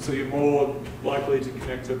sense too. So you're more likely to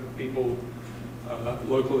connect to people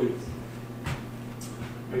locally.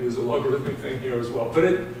 Maybe there's a logarithmic thing here as well.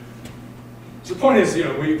 But so the point is, you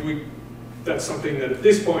know, that's something that at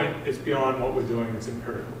this point it's beyond what we're doing. It's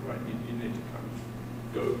empirical, right? You need to kind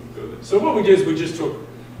of go there. So what we did is we just took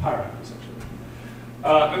hierarchy essentially,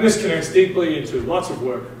 and this connects deeply into lots of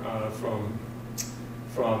work from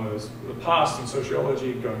the past in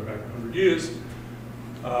sociology, going back 100 years.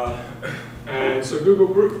 And so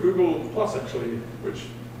Google Plus actually, which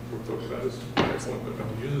we'll talk about, is excellent, but no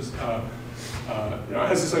one uses. You know, it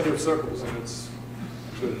has this idea of circles, and it's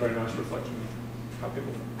actually a very nice reflection of how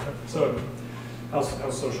people. So, how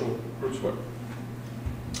social groups work.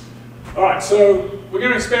 All right, so we're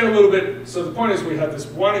going to expand a little bit. So the point is, we have this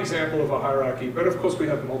one example of a hierarchy, but of course we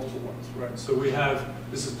have multiple ones, right? So we have,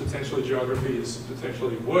 this is potentially geography, this is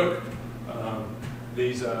potentially work.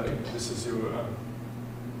 These are, this is your,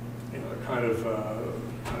 you know, kind of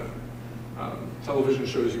television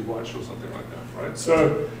shows you watch or something like that, right?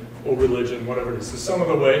 So, or religion, whatever it is. So some of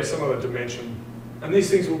the way, some of the dimension, and these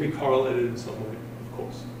things will be correlated in some way, of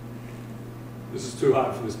course. This is too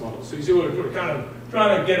hard for this model. So you see, we're kind of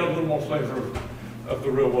trying to get a little more flavor of the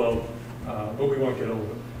real world, but we won't get all of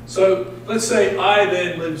it. So let's say I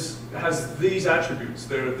then has these attributes.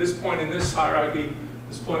 They're at this point in this hierarchy,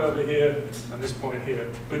 this point over here, and this point here.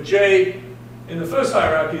 But J in the first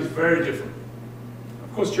hierarchy is very different.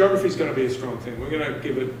 Of course, geography is going to be a strong thing. We're going to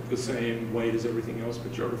give it the same weight as everything else,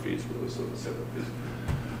 but geography is really sort of set up this.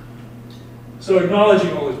 So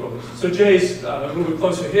acknowledging all these bubbles. So J's a little bit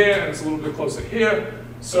closer here, and it's a little bit closer here.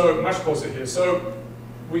 So much closer here. So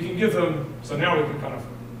we can give them, so now we can kind of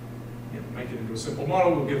make it into a simple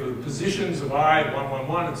model. We'll give the positions of I, 1, 1,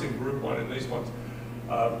 1. It's in group 1 in these ones.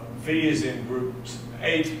 V is in groups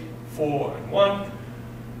 8, 4, and 1.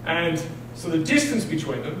 And so the distance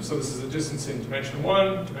between them, so this is the distance in dimension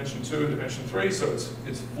 1, dimension 2, and dimension 3, so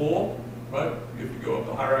it's 4, right? If you go up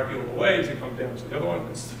the hierarchy all the way to come down to the other one,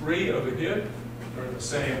 it's 3 over here. They're in the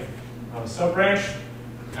same sub-branch,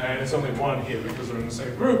 and it's only 1 here because they're in the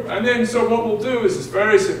same group. And then, so what we'll do is this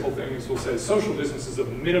very simple thing is we'll say social distance is a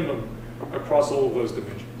minimum across all of those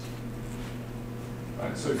dimensions.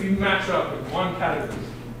 Right? So if you match up with one category,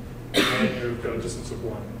 then you've got a distance of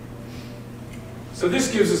 1. So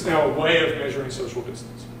this gives us now a way of measuring social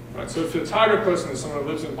distance. Right? So if the target person is someone who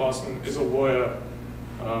lives in Boston, is a lawyer,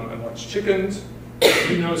 and likes chickens,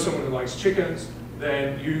 if you know someone who likes chickens,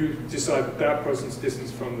 then you decide that that person's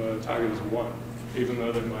distance from the target is 1, even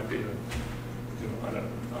though they might be a, I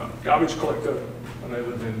don't know, garbage collector and they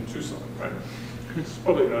live in Tucson, right? It's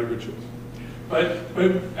probably not a good choice. But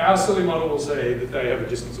our silly model will say that they have a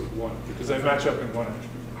distance of 1 because they match up in 1 attribute.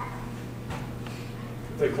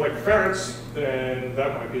 If they collect ferrets, then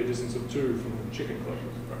that might be a distance of 2 from the chicken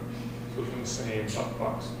collectors, right? So it's in the same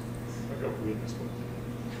box. I got weirdness one.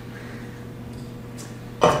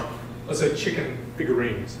 Let's say chicken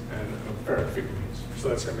figurines and ferret figurines. So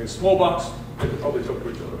that's going to be a small box. They could probably talk to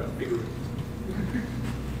each other about figurines.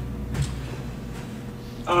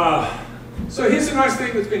 So here's a nice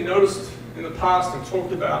thing that's been noticed in the past and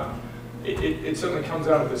talked about. It certainly comes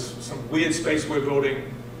out of this some weird space we're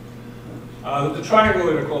building. The triangle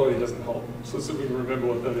inequality doesn't hold. So let's see if we can remember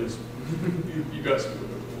what that is. You guys can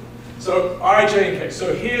remember. So I, J, and K.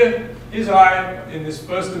 So here's I in this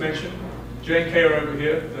first dimension. J and K are over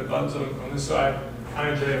here. They're buds on this side. I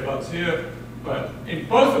and J are buds here. But in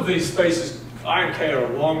both of these spaces, I and K are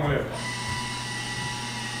a long way apart.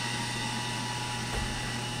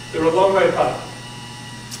 They're a long way apart.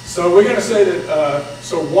 So we're going to say that.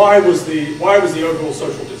 So Y was the overall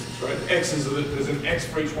social distance, right? X is there's an X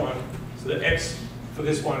for each one. So the X for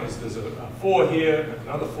this one is there's a 4 here,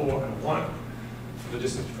 another 4, and a 1 for the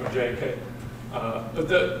distance between J and K. But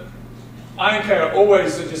the I and K are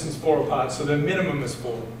always a distance 4 apart, so the minimum is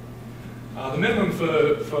 4. The minimum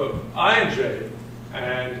for I and J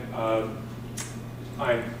and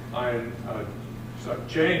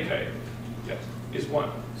J and K, yes, is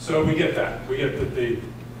 1. So we get that. We get that the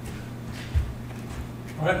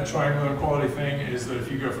triangle inequality thing is that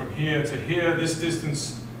if you go from here to here, this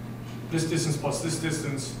distance plus this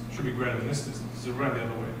distance should be greater than this distance. So around the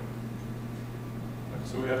other way.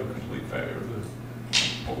 So we have a complete failure of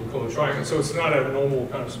what we call a triangle. So it's not a normal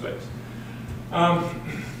kind of space.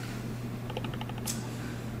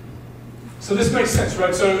 So this makes sense,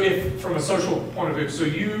 right? So if from a social point of view, so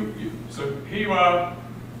here you are,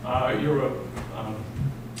 you're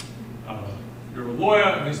a lawyer,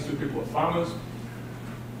 and these two people are farmers,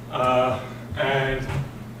 and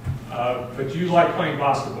but you like playing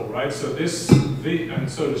basketball, right? So and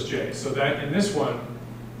so does Jay. So that in this one,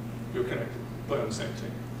 you're connected, play on the same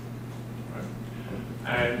team, right?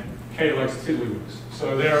 And Kay likes tiddlywinks.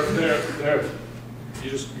 So you're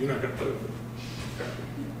not going to play with them. Okay.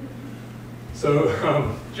 So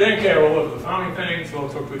Jay and Kay are all over the farming things. They'll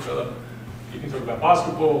talk to each other. You can talk about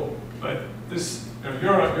basketball, but this,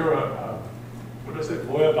 you're a what is it,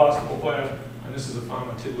 lawyer basketball player, and this is a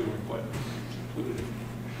farmer tiddlywink player.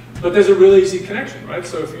 But there's a really easy connection, right?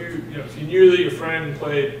 So if you knew that your friend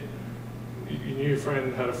played, you knew your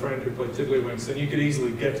friend had a friend who played tiddlywinks, then you could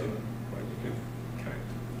easily get to them, right?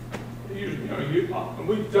 You can connect.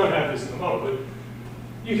 We don't have this in the model, but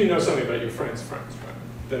you can know something about your friend's friends, right?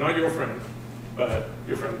 They're not your friend, but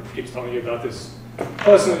your friend keeps telling you about this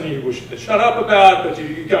person you wish to shut up about, but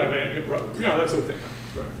you kind of man your brother, that sort of thing,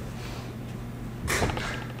 right?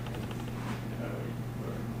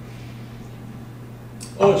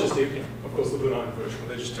 Or just, of course, the benign version, where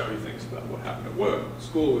they just tell you things about what happened at work,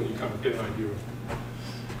 school, and you kind of get an idea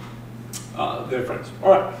of their friends.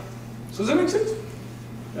 All right. So does that make sense?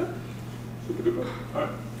 Yeah. Super good. All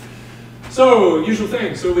right. So usual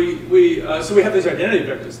thing. So we have these identity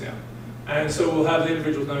vectors now, and so we'll have the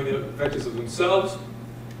individuals knowing the vectors of themselves,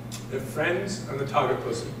 their friends, and the target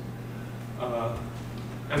person.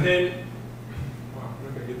 And then, wow, I'm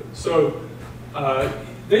not going to get that. So.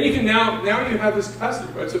 Then you can now you have this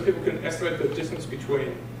capacity, right? So people can estimate the distance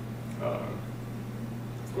between. Of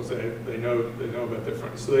course, they know about their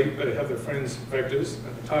friends, so they have their friends' vectors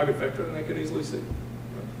and the target vector, and they can easily see.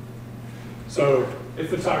 Right? So if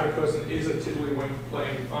the target person is a tiddlywink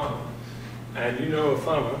playing farmer, and you know a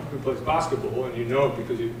farmer who plays basketball, and you know it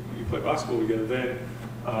because you play basketball together, then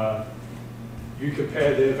you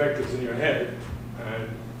compare their vectors in your head, and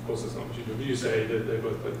of course that's not what you do. But you say that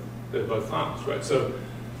they're both farmers, right? So.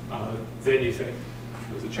 Then you think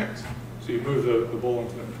there's a chance. So you move the ball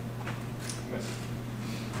onto the mess.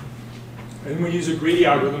 And we use a greedy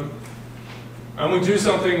algorithm. And we do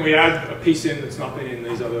something, we add a piece in that's not been in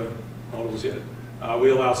these other models yet. We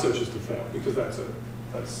allow searches to fail, because that's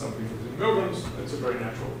something that was in Milgram's. It's a very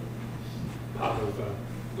natural part of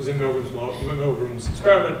was in Milgram's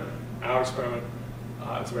experiment, our experiment.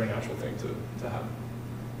 It's a very natural thing to happen.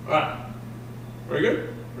 All right. Very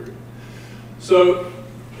good? Very good. So,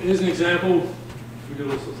 here's an example. We did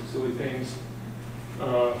all sorts of silly things.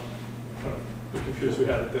 The computers we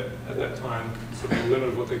had at that time, sort of the limit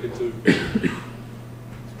of what they could do.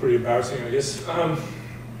 It's pretty embarrassing, I guess. How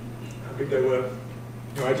big they were.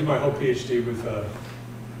 I did my whole PhD with, it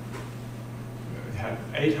had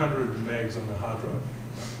 800 megs on the hard drive,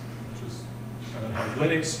 which was, and it had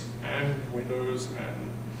Linux and Windows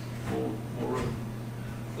and more room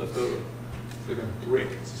left over. It's like a brick.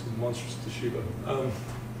 It's this monstrous Toshiba.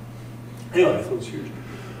 Anyway, I thought it was huge.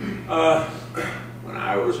 When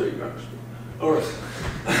I was a youngster. All right.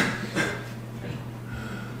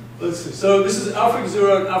 Let's see. So this is alpha equals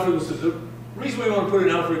 0 and alpha equals 2. The reason we want to put in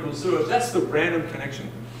alpha equals 0 is that's the random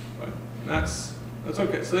connection, right? And that's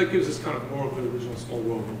okay. So that gives us kind of more of the original small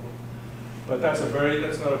world model. But that's not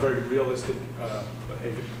a very realistic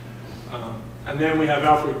behavior. And then we have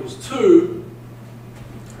alpha equals 2,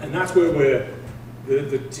 and that's where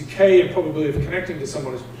the decay and probability of connecting to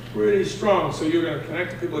someone is pretty strong. So you're going to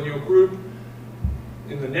connect to people in your group.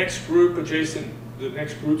 In the next group adjacent, the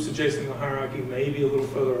next groups adjacent in the hierarchy may be a little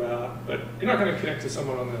further out, but you're not going to connect to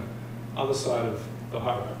someone on the other side of the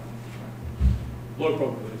hierarchy. Low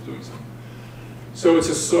probability of doing so. So it's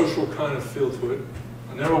a social kind of feel to it,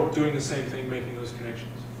 and they're all doing the same thing, making those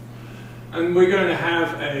connections. And we're going to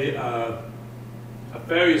have a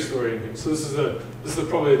failure story in here. So this is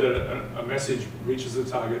probably that a message reaches the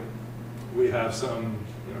target. We have some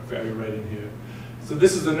failure rate in here. So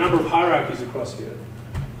this is the number of hierarchies across here.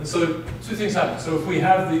 And so two things happen. So if we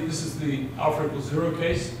have this is the alpha equals 0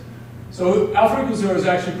 case. So alpha equals 0 is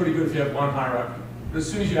actually pretty good if you have one hierarchy. But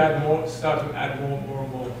as soon as you start to add more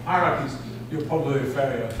and more hierarchies, your probability of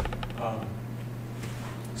failure,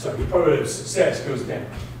 your probability of success goes down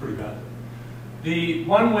pretty badly. The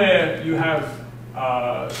one where you have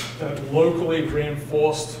that locally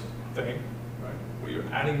reinforced thing, right, where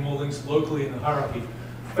you're adding more links locally in the hierarchy,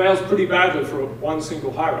 fails pretty badly for one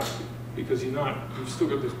single hierarchy, because you've still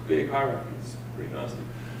got this big hierarchy. It's pretty nasty.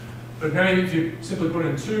 But now if you simply put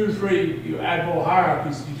in 2, 3, you add more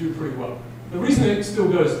hierarchies, you do pretty well. The reason it still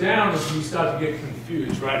goes down is when you start to get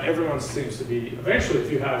confused, right? Everyone seems to be, eventually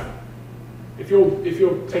if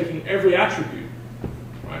you're taking every attribute,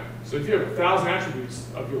 right? So if you have 1,000 attributes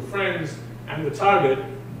of your friends and the target,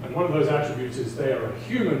 and one of those attributes is they are a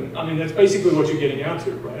human, I mean, that's basically what you're getting out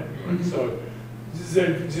to, right? Mm-hmm. So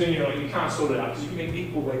then, you know, you can't sort it out because you can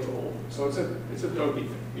equal weight to all. So it's a dopey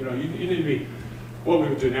thing. You know, you need to be, what we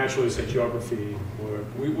would do naturally is say geography work.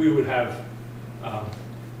 We would have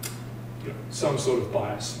you know, some sort of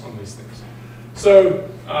bias on these things. So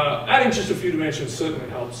adding just a few dimensions certainly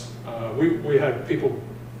helps. We had people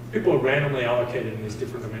are randomly allocated in these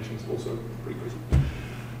different dimensions, also pretty crazy.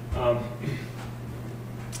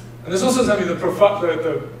 And there's also something,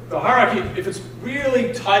 the hierarchy, if it's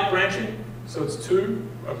really tight branching, so it's 2,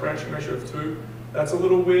 a branching ratio of 2, that's a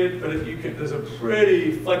little weird, but there's a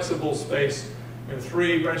pretty flexible space. You know,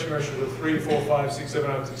 3 branching ratios of 3, 4, 5, 6,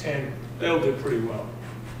 7, up to 10, they'll do pretty well.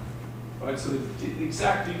 Right, so the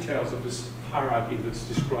exact details of this hierarchy that's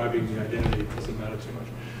describing the identity doesn't matter too much.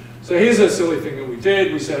 So here's a silly thing that we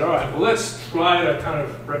did. We said, all right, well, let's try to kind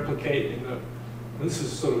of replicate in the, this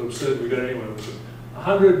is sort of absurd, we got anywhere with it.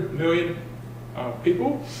 100 million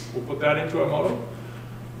people, we'll put that into our model.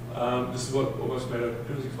 This is what almost made a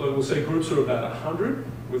physics explode. We'll say groups are about 100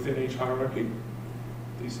 within each hierarchy.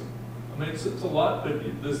 Decent. I mean, it's a lot, but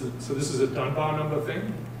so this is a Dunbar number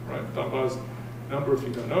thing, right? Dunbar's number, if you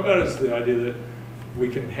don't know about it, is the idea that we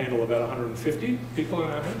can handle about 150 people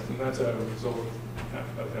in our heads, and that's a result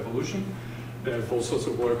of evolution. There's all sorts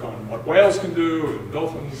of work on what whales can do, and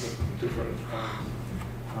dolphins, and different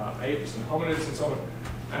apes and hominids and so on.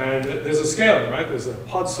 And there's a scaling, right? There's a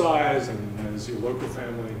pod size, and there's your local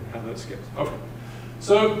family, and how that scales. Okay.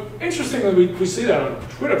 So interestingly, we see that on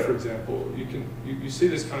Twitter, for example. You see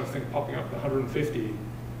this kind of thing popping up at 150.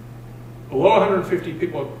 Below 150,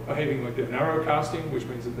 people are behaving like they're narrowcasting, which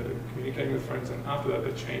means that they're communicating with friends, and after that,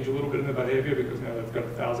 they change a little bit in their behavior because now they've got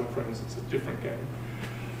 1,000 friends. It's a different game.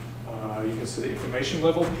 You can see the information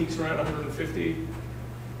level peaks around 150.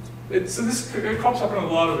 So this it crops up in a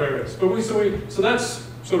lot of areas, but so that's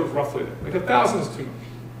sort of roughly there. Like 1,000 is too much.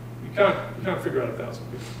 You can't figure out 1,000.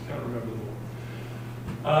 You can't remember them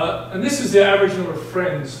all. And this is the average number of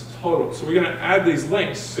friends total. So we're going to add these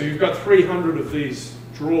links. So you've got 300 of these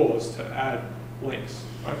drawers to add links.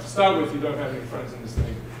 Right? To start with, you don't have any friends in this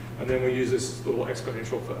thing, and then we use this little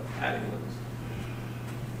exponential for adding links.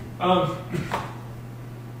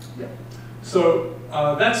 Yeah. So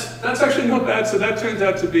that's actually not bad. So that turns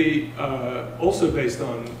out to be also based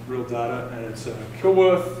on real data, and it's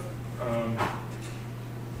Kilworth and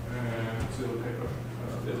what's the other paper?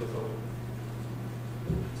 The other fellow.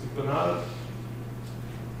 Is it Bernard?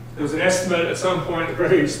 There was an estimate at some point, a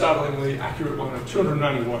very startlingly accurate one, of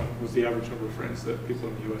 291 was the average number of friends that people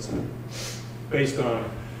in the US had, based on.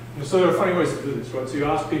 So there are funny ways to do this, right? So you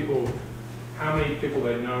ask people how many people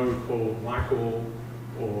they know called Michael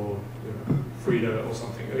or Frida or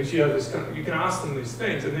something. You have this you can ask them these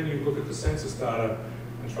things, and then you look at the census data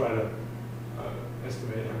and try to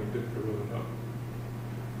estimate how many people really know.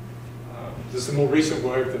 There's some more recent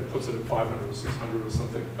work that puts it at 500 or 600 or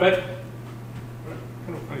something. But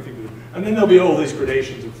kind of funny thing to do. And then there'll be all these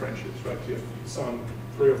gradations of friendships, right? You have some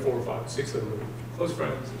 3 or 4 or 5 or 6 that are really close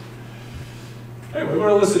friends. Anyway, we're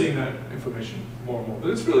eliciting that information more and more, but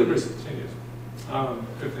it's really recent, 10 years,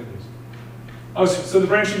 15 years. Oh, so the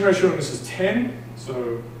branching ratio on this is 10.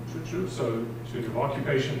 So you have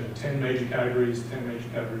occupation and 10 major categories, 10 major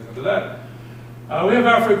categories under that. We have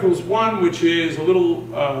alpha equals 1, which is a little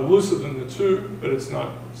looser than the 2, but it's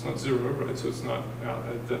not 0, right? So it's not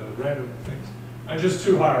at random things. And just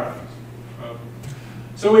 2 hierarchies.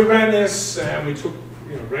 So we ran this, and we took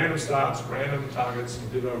random starts, random targets,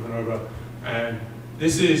 and did it over and over. And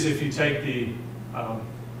this is if you take the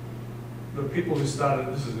people who started,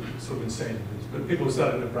 this is sort of insane, but people who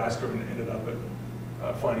started in Nebraska and ended up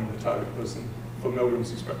at finding the target person for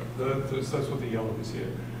Milgram's experiment. That's what the yellow is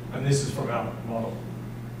here. And this is from our model.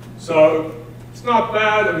 So it's not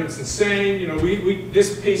bad. I mean, it's insane.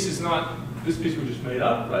 This piece is not, this piece we just made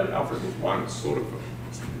up, right? Alpha equals 1. It's sort of,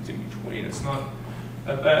 it's in between. It's not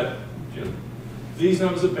that bad. These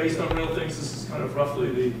numbers are based on real things. This is kind of roughly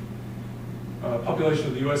the population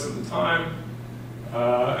of the US at the time.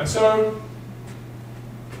 And so,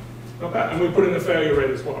 not bad. And we put in the failure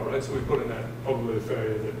rate as well, right? So we put in that probability of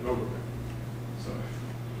failure that Milgram had. So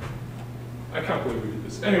I can't believe we did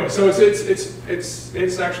this. Anyway, so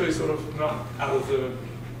it's actually sort of not out of the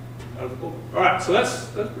book. All right, so that's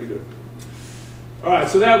pretty good. All right,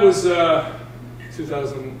 so that was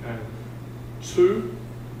 2002.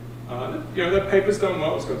 That paper's done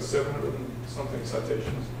well. It's got 700 and something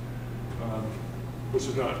citations, which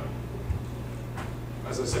is not,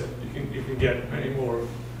 as I said, you can get many more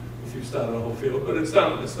if you started a whole field, but it's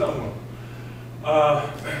done well.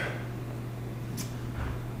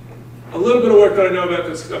 A little bit of work that I know about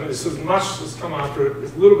this, I mean, this is much that's come after it.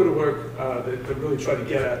 There's a little bit of work that really tried to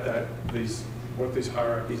get at these what these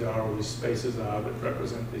hierarchies are, or these spaces are that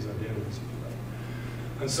represent these identities, if you like.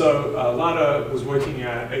 And so Lana was working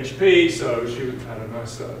at HP, so she had a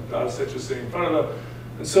nice data set just sitting in front of her.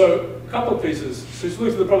 And so a couple of pieces. So she's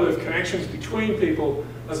looked at the probability of connections between people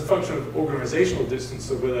as a function of organizational distance,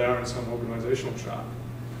 so where they are in some organizational chart.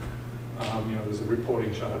 You know, there's a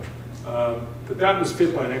reporting chart. But that was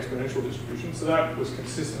fit by an exponential distribution, so that was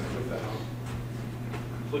consistent with our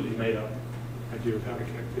completely made up idea of how to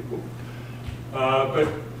connect people. But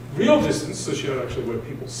real distance, so she had actually where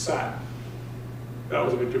people sat, that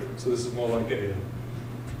was a bit different. So this is more like a,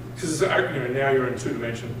 because you know, now you're in 2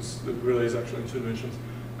 dimensions, it really is actually in 2 dimensions,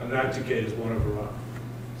 and that decay is 1/r.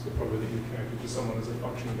 So probably that you're connected to someone as a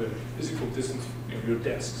function of their physical distance, you know, your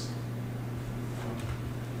desks.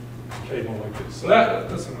 Decay more like this. So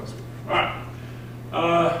that's a nice one. All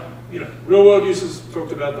right. You know, real world uses,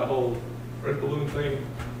 talked about the whole red balloon thing.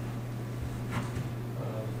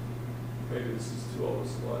 Maybe this is too old a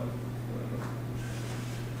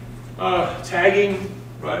slide. Tagging,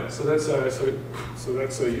 right? So that's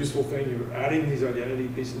a useful thing. You're adding these identity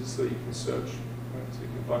pieces so you can search, right? So you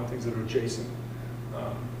can find things that are adjacent.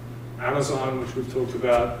 Amazon, which we've talked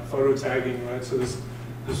about, photo tagging, right? So this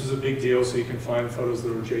is a big deal. So you can find photos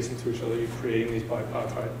that are adjacent to each other. You're creating these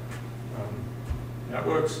bipartite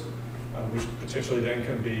networks, which potentially then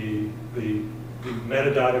can be the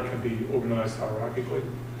metadata can be organized hierarchically.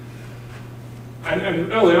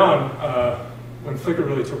 And early on, when Flickr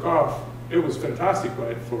really took off, it was fantastic,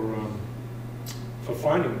 right, for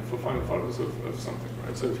finding photos of something,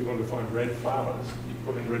 right? So if you wanted to find red flowers, you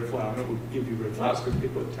put in red flower, and it would give you red flowers because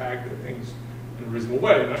people had tagged their things in a reasonable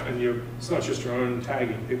way. And it's not just your own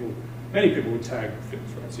tagging. Many people would tag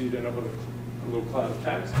things, right? So you'd end up with a little cloud of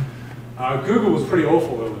tags. Google was pretty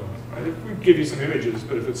awful early on. Right? It would give you some images,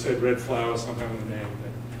 but if it said red flower somehow in the name,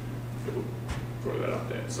 then it would throw that up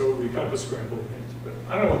there. So it would be kind of a scramble of names. But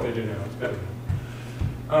I don't know what they do now. It's better now.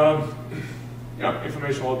 Yeah,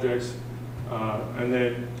 informational objects, and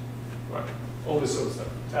then right, all this sort of stuff.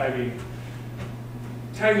 Tagging.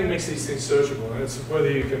 Tagging makes these things searchable, and it's whether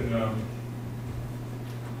you can,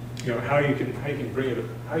 you know, how you can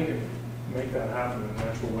make that happen in a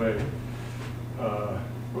natural way,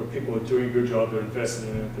 where people are doing a good job, they're investing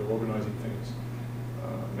in it, they're organizing things,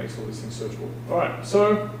 makes all these things searchable. All right,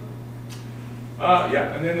 so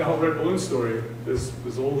yeah, and then the whole red balloon story.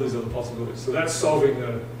 There's all these other possibilities. So that's solving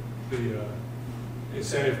the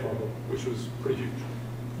incentive problem, which was pretty huge.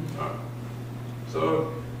 All right.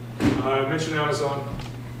 So I mentioned Amazon,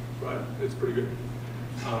 right? It's pretty good.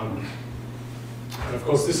 And of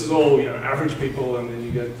course, this is all, you know, average people, and then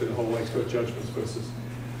you get the whole expert judgments versus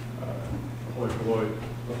hoi polloi.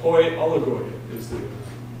 The hoi oligoid is the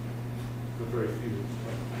very few.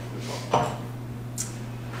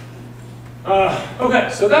 Okay,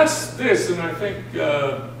 so that's this, and I think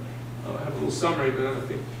I'll have a little summary, but I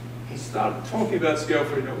think we'll start talking about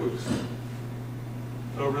scale-free networks.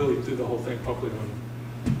 I'll really do the whole thing properly on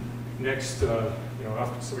next, you know,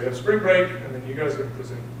 after. So we have spring break, and then you guys are going to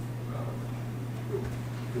present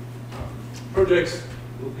projects,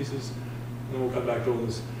 little pieces, and then we'll come back to all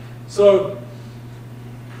this. So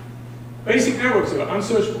basic networks are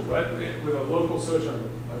unsearchable, right? With a local search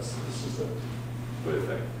algorithm. That's just a clear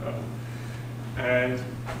thing. And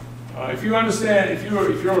if you understand, if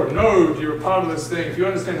you're a node, you're a part of this thing. If you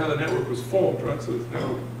understand how the network was formed, right? So the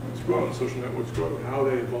network was grown, social networks grow, how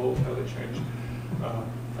they evolved, how they changed.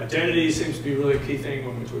 Identity seems to be really a key thing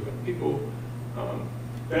when we talk about people.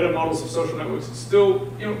 Better models of social networks. It's still,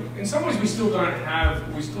 you know, in some ways we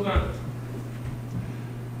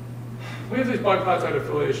have these bipartite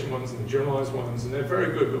affiliation ones and the generalized ones, and they're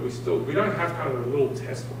very good, but we don't have kind of a little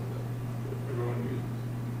test one that everyone uses.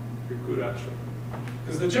 You're good actually.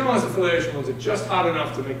 Because the generalized affiliation ones are just hard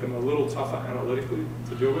enough to make them a little tougher analytically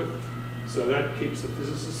to deal with. So that keeps the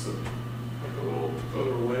physicists like a little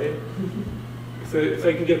further away. If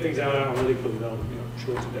they can get things out analytically, they'll, you know,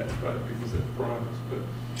 short to death, right? Because they're primers. But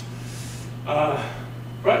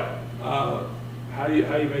right, how do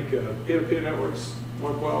you make peer-to-peer networks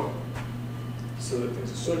work well so that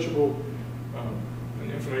things are searchable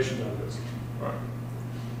and information database, right?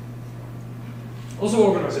 Also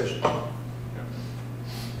organization. Yeah.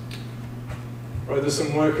 Right, there's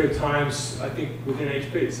some work at times, I think, within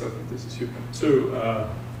HP, so I think this is human too.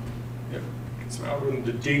 It's an algorithm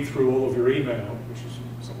to dig through all of your email, which is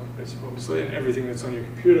somewhat basic, obviously, and everything that's on your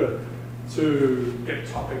computer to get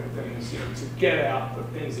topic things, you know, to get out the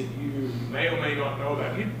things that you may or may not know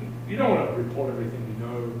about. You don't want to report everything you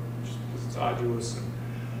know just because it's arduous.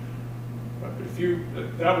 Right,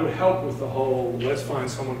 but that would help with the whole, let's find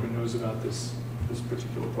someone who knows about this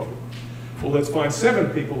particular problem. Well, let's find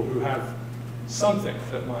 7 people who have something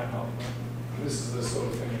that might help. And this is the sort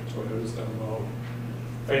of thing that Toyota's done well,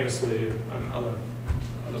 famously, and other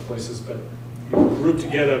places, but you group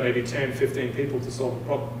together maybe 10, 15 people to solve a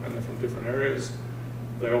problem, and they're from different areas.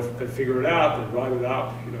 They figure it out, they write it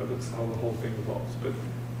up, that's how the whole thing evolves. But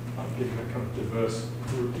getting that kind of diverse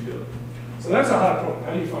group together. So that's a hard problem.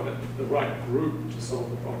 How do you find the right group to solve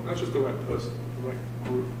the problem? Not just the right person, the right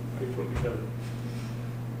group. How do you put it together?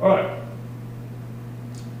 All right.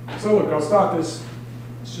 So look, I'll start this.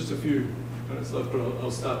 It's just a few minutes left, but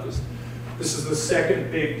I'll start this. This is the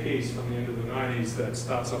second big piece from the end of the 90s that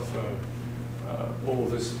starts off all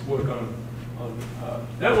of this work on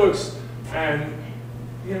networks. And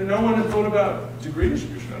no one had thought about degree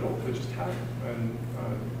distribution at all. They just hadn't. And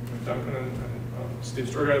Duncan and Steve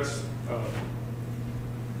Strogatz,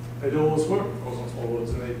 they did all this work, also on small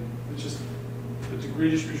worlds, and the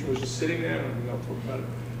degree distribution was just sitting there, and they'll talk about it.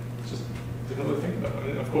 Just didn't really think about it.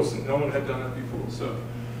 And of course, no one had done it before. So,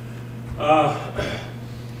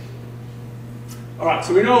 all right,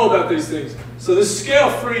 so we know all about these things. So this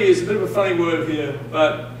scale-free is a bit of a funny word here,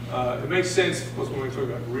 but it makes sense, of course, when we talk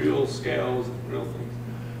about real scales and real things.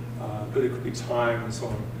 But it could be time and so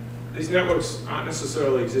on. These networks aren't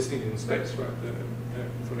necessarily existing in space, right? They're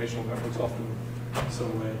informational networks often in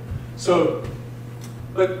some way. So,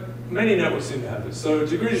 but many networks seem to have this. So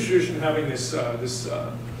degree distribution having this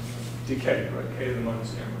decay, right? K to the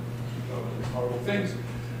minus gamma. These horrible things.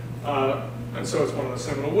 And so it's one of the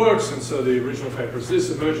seminal works, and so the original paper is this,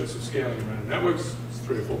 Emergence of Scaling in Random Networks. It's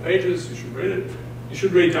 3 or 4 pages, you should read it. You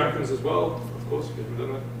should read Duncan's as well, of course, if you haven't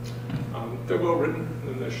done that. They're well written,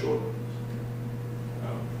 and they're short.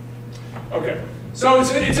 Okay, so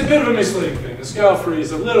it's a bit of a misleading thing. The scale-free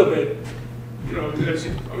is a little bit,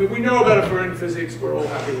 we know about it for in physics, we're all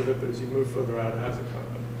happy with it, but as you move further out, it has a kind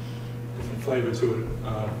of a different flavor to it.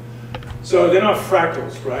 So they're not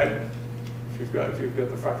fractals, right? If you've got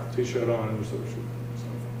the fractal t-shirt on, you sort of should.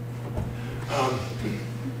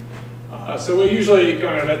 So we're usually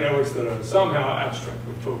going at networks that are somehow abstract.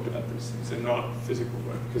 We've talked about these things. They're not physical,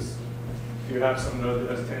 right? Because if you have some node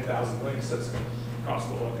that has 10,000 links, that's going to cost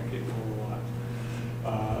a lot to keep them all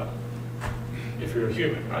alive. If you're a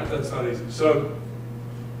human, right? That's not easy. So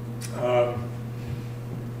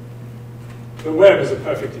the web is a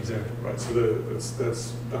perfect example, right? So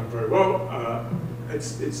that's done very well.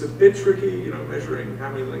 It's a bit tricky, measuring how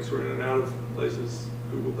many links are in and out of places.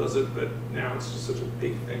 Google does it, but now it's just such a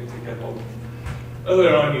big thing to get hold of.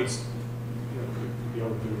 Earlier on, you'd be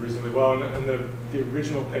able to do it reasonably well, and the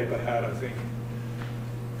original paper had, I think,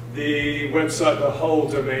 the website, the whole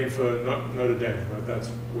domain for Notre Dame, right? That's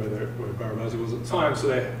where Barabasi was at the time, so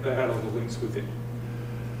they had all the links within.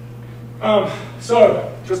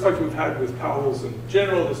 So, just like we've had with Powell's in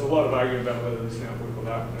general, there's a lot of argument about whether this network or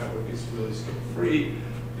that network is really scale-free.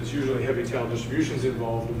 There's usually heavy tail distributions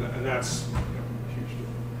involved, and that's a huge deal.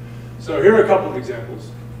 So here are a couple of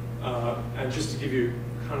examples, and just to give you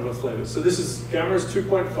kind of a flavor. So this is gamma is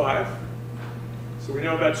 2.5. So we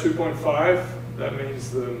know about 2.5. That means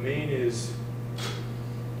the mean is,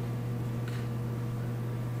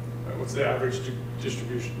 what's the average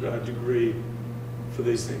distribution degree for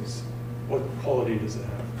these things? What quality does it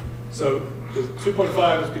have? So the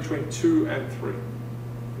 2.5 is between 2 and 3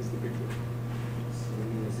 is the big deal.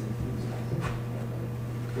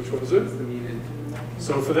 Which one is it?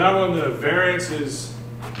 So for that one, the variance is,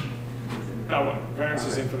 that one, variance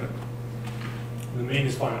is infinite. The mean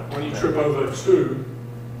is finite. When you trip over 2,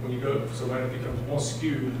 when you go, so when it becomes more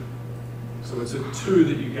skewed, so it's a 2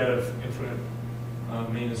 that you get of infinite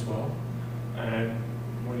mean as well. And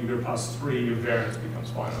when you go past 3, your variance becomes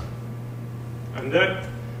finite. And that,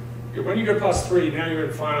 when you go past 3, now you're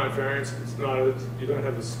in finite variance. It's not, you don't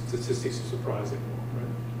have the statistics of surprise anymore, right?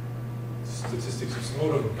 Statistics of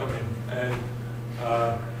Simotum come in.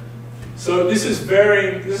 And so this is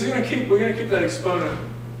varying, we're going to keep that exponent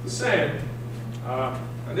the same.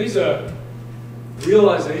 And these are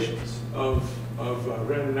realizations of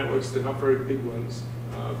random networks. They're not very big ones,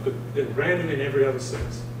 but they're random in every other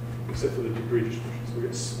sense, except for the degree distribution. So we're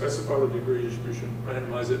going to specify the degree distribution,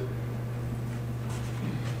 randomize it.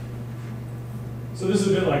 So this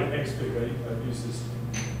is a bit like XFIG. I've used this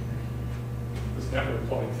network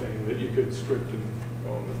plotting thing that you could script and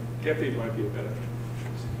go on with. Gephi might be a better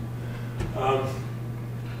choice.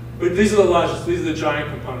 But these are the largest, these are the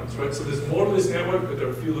giant components, right? So there's more to this network, but there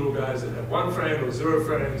are a few little guys that have 1 frame or 0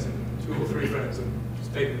 frames and 2 or 3 frames and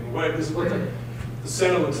just taking them away. This is what the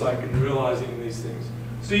center looks like in realizing these things.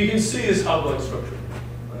 So you can see this hub-like structure,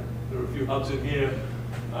 right? There are a few hubs in here,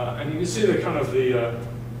 and you can see the kind of the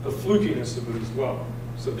flukiness of it as well.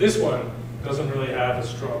 So this one doesn't really have a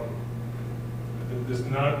strong There's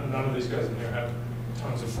none of these guys in here have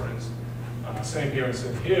tons of friends. Same here and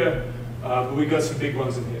same here, but we got some big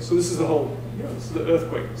ones in here. So this is the whole, this is the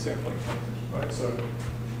earthquake sampling, right? So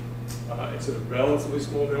it's a relatively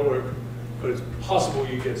small network, but it's possible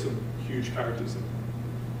you get some huge characters in there.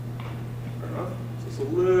 Fair enough? So it's a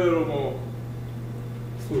little more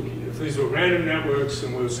fluky. If these were random networks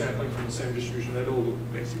and we were sampling from the same distribution, they'd all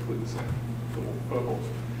look basically the same, little purple.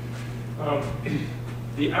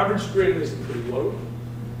 The average gradient is pretty low,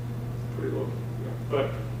 yeah.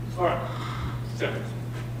 But all right, samples.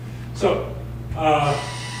 So I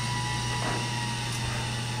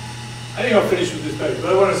think I'll finish with this page,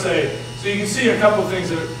 but I want to say, so you can see a couple of things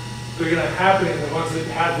that are going to happen in the ones that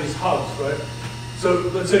have these hubs, right?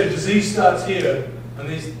 So let's say a disease starts here, and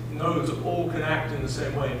these nodes all can act in the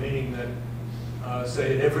same way, meaning that,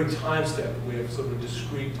 say, at every time step, we have sort of a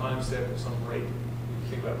discrete time step of some rate. You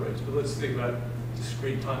think about rates, but let's think about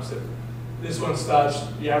discrete time step. This one starts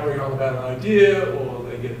yabbering on about an idea, or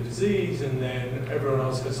they get a disease, and then everyone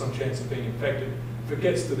else has some chance of being infected. If it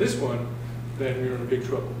gets to this one, then you're in big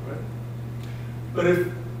trouble, right? But if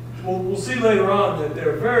we'll see later on that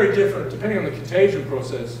they're very different, depending on the contagion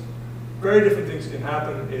process. Very different things can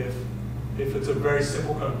happen if it's a very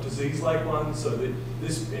simple kind of disease-like one, so that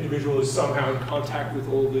this individual is somehow in contact with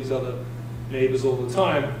all these other neighbors all the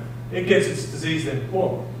time. It gets its disease, then,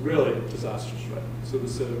 oh, really disastrous, right? So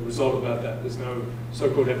there's a result about that. There's no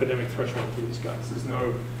so-called epidemic threshold for these guys. There's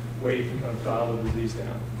no way you can kind of dial the disease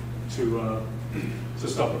down to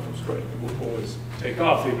stop it from spreading. It will always take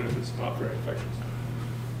off, even if it's not very infectious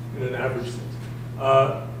in an average sense.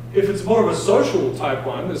 If it's more of a social type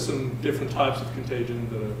one, there's some different types of contagion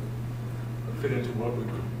that fit into what we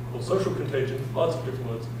could call social contagion, lots of different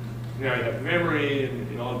words. Now you have memory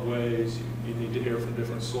in odd ways, you need to hear from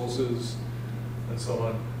different sources, and so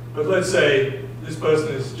on. But let's say this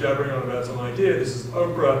person is jabbering on about some idea, this is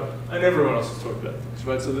Oprah, and everyone else is talking about things,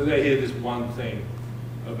 right? So they hear this one thing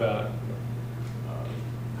about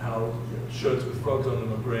how shirts with frogs on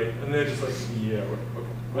them are great, and they're just like, yeah, right, okay.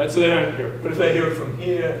 Right, so they don't hear it. But if they hear it from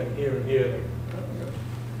here and here and here, then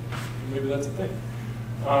maybe that's a thing.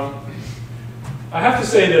 I have to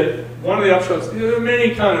say that one of the upshots, there are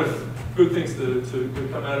many kind of good things to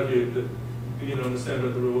come out of here that begin to understand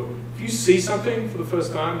about the real world. If you see something for the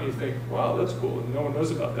first time and you think, wow, that's cool, and no one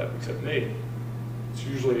knows about that except me, it's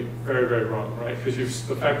usually very, very wrong, right? Because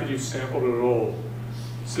the fact that you've sampled it at all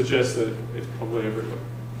suggests that it's probably everywhere.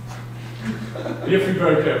 You have to be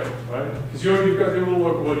very careful, right? Because you've got your little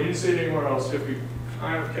local world, you didn't see it anywhere else, you have to be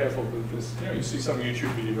kind of careful with this. You know, you see some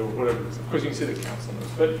YouTube video or whatever it is. Of course, you can see the counts on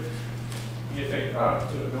this, but you think, no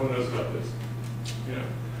one knows about this. You know?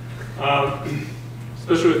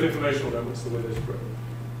 Especially with informational networks, the way they spread.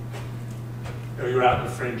 You know, you're out in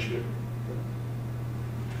the fringe here.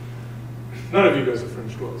 None of you guys are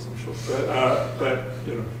fringe dwellers, I'm sure, but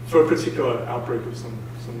you know, for a particular outbreak of some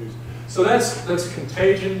news. So that's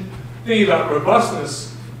contagion. Thinking about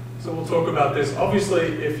robustness, so we'll talk about this. Obviously,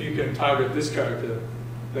 if you can target this character,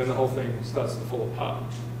 then the whole thing starts to fall apart.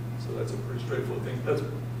 So that's a pretty straightforward thing. That's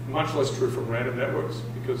much less true from random networks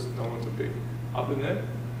because no one's a big up in there.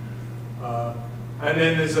 And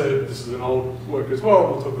then this is an old work as well,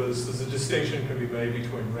 we'll talk about this. There's a distinction can be made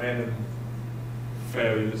between random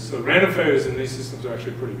failures. So random failures in these systems are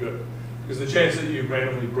actually pretty good because the chance that you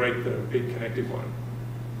randomly break the big connected one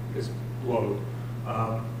is low.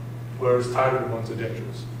 Whereas targeted ones are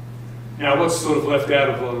dangerous. Now, what's sort of left out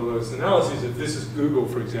of a lot of those analyses, if this is Google,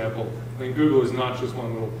 for example, then Google is not just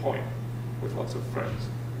one little point with lots of friends,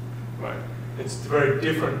 right? It's very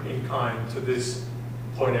different in kind to this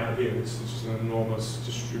point out here, which is just an enormous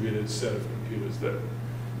distributed set of computers that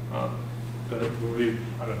it will be,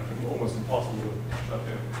 I don't know, almost impossible to shut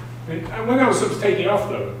down. And when that was sort of taking off,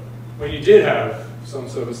 though, when you did have some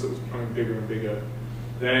service that was becoming bigger and bigger,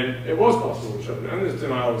 then it was possible to shut it down. And there's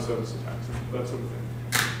denial of service attacks and that sort of thing.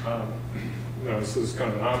 You know, so it's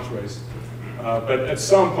kind of an arms race. But at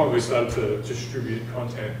some point, we started to distribute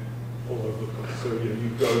content all over the place. So you know, you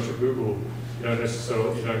go to Google, you don't go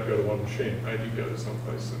to one machine, right? You go to some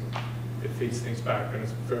place and it feeds things back, and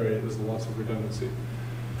there's lots of redundancy.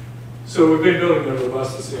 So we've been building the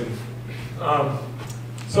robustness in.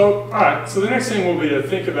 So all right, so the next thing will be to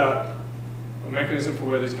think about a mechanism for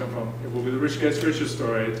where these come from. It will be the rich gets richer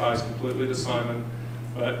story. It ties completely to Simon,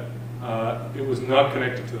 but it was not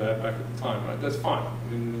connected to that back at the time, right? That's fine.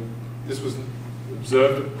 I mean, this was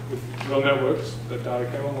observed with real networks. That data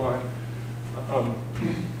came online.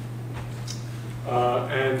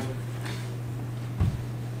 And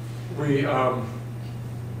we and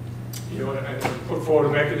put forward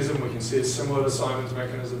a mechanism. We can see it's similar to Simon's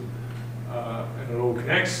mechanism, and it all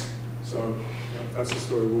connects. So That's the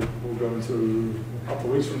story we'll go into a couple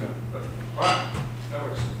of weeks from now. But, all right, that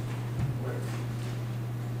works.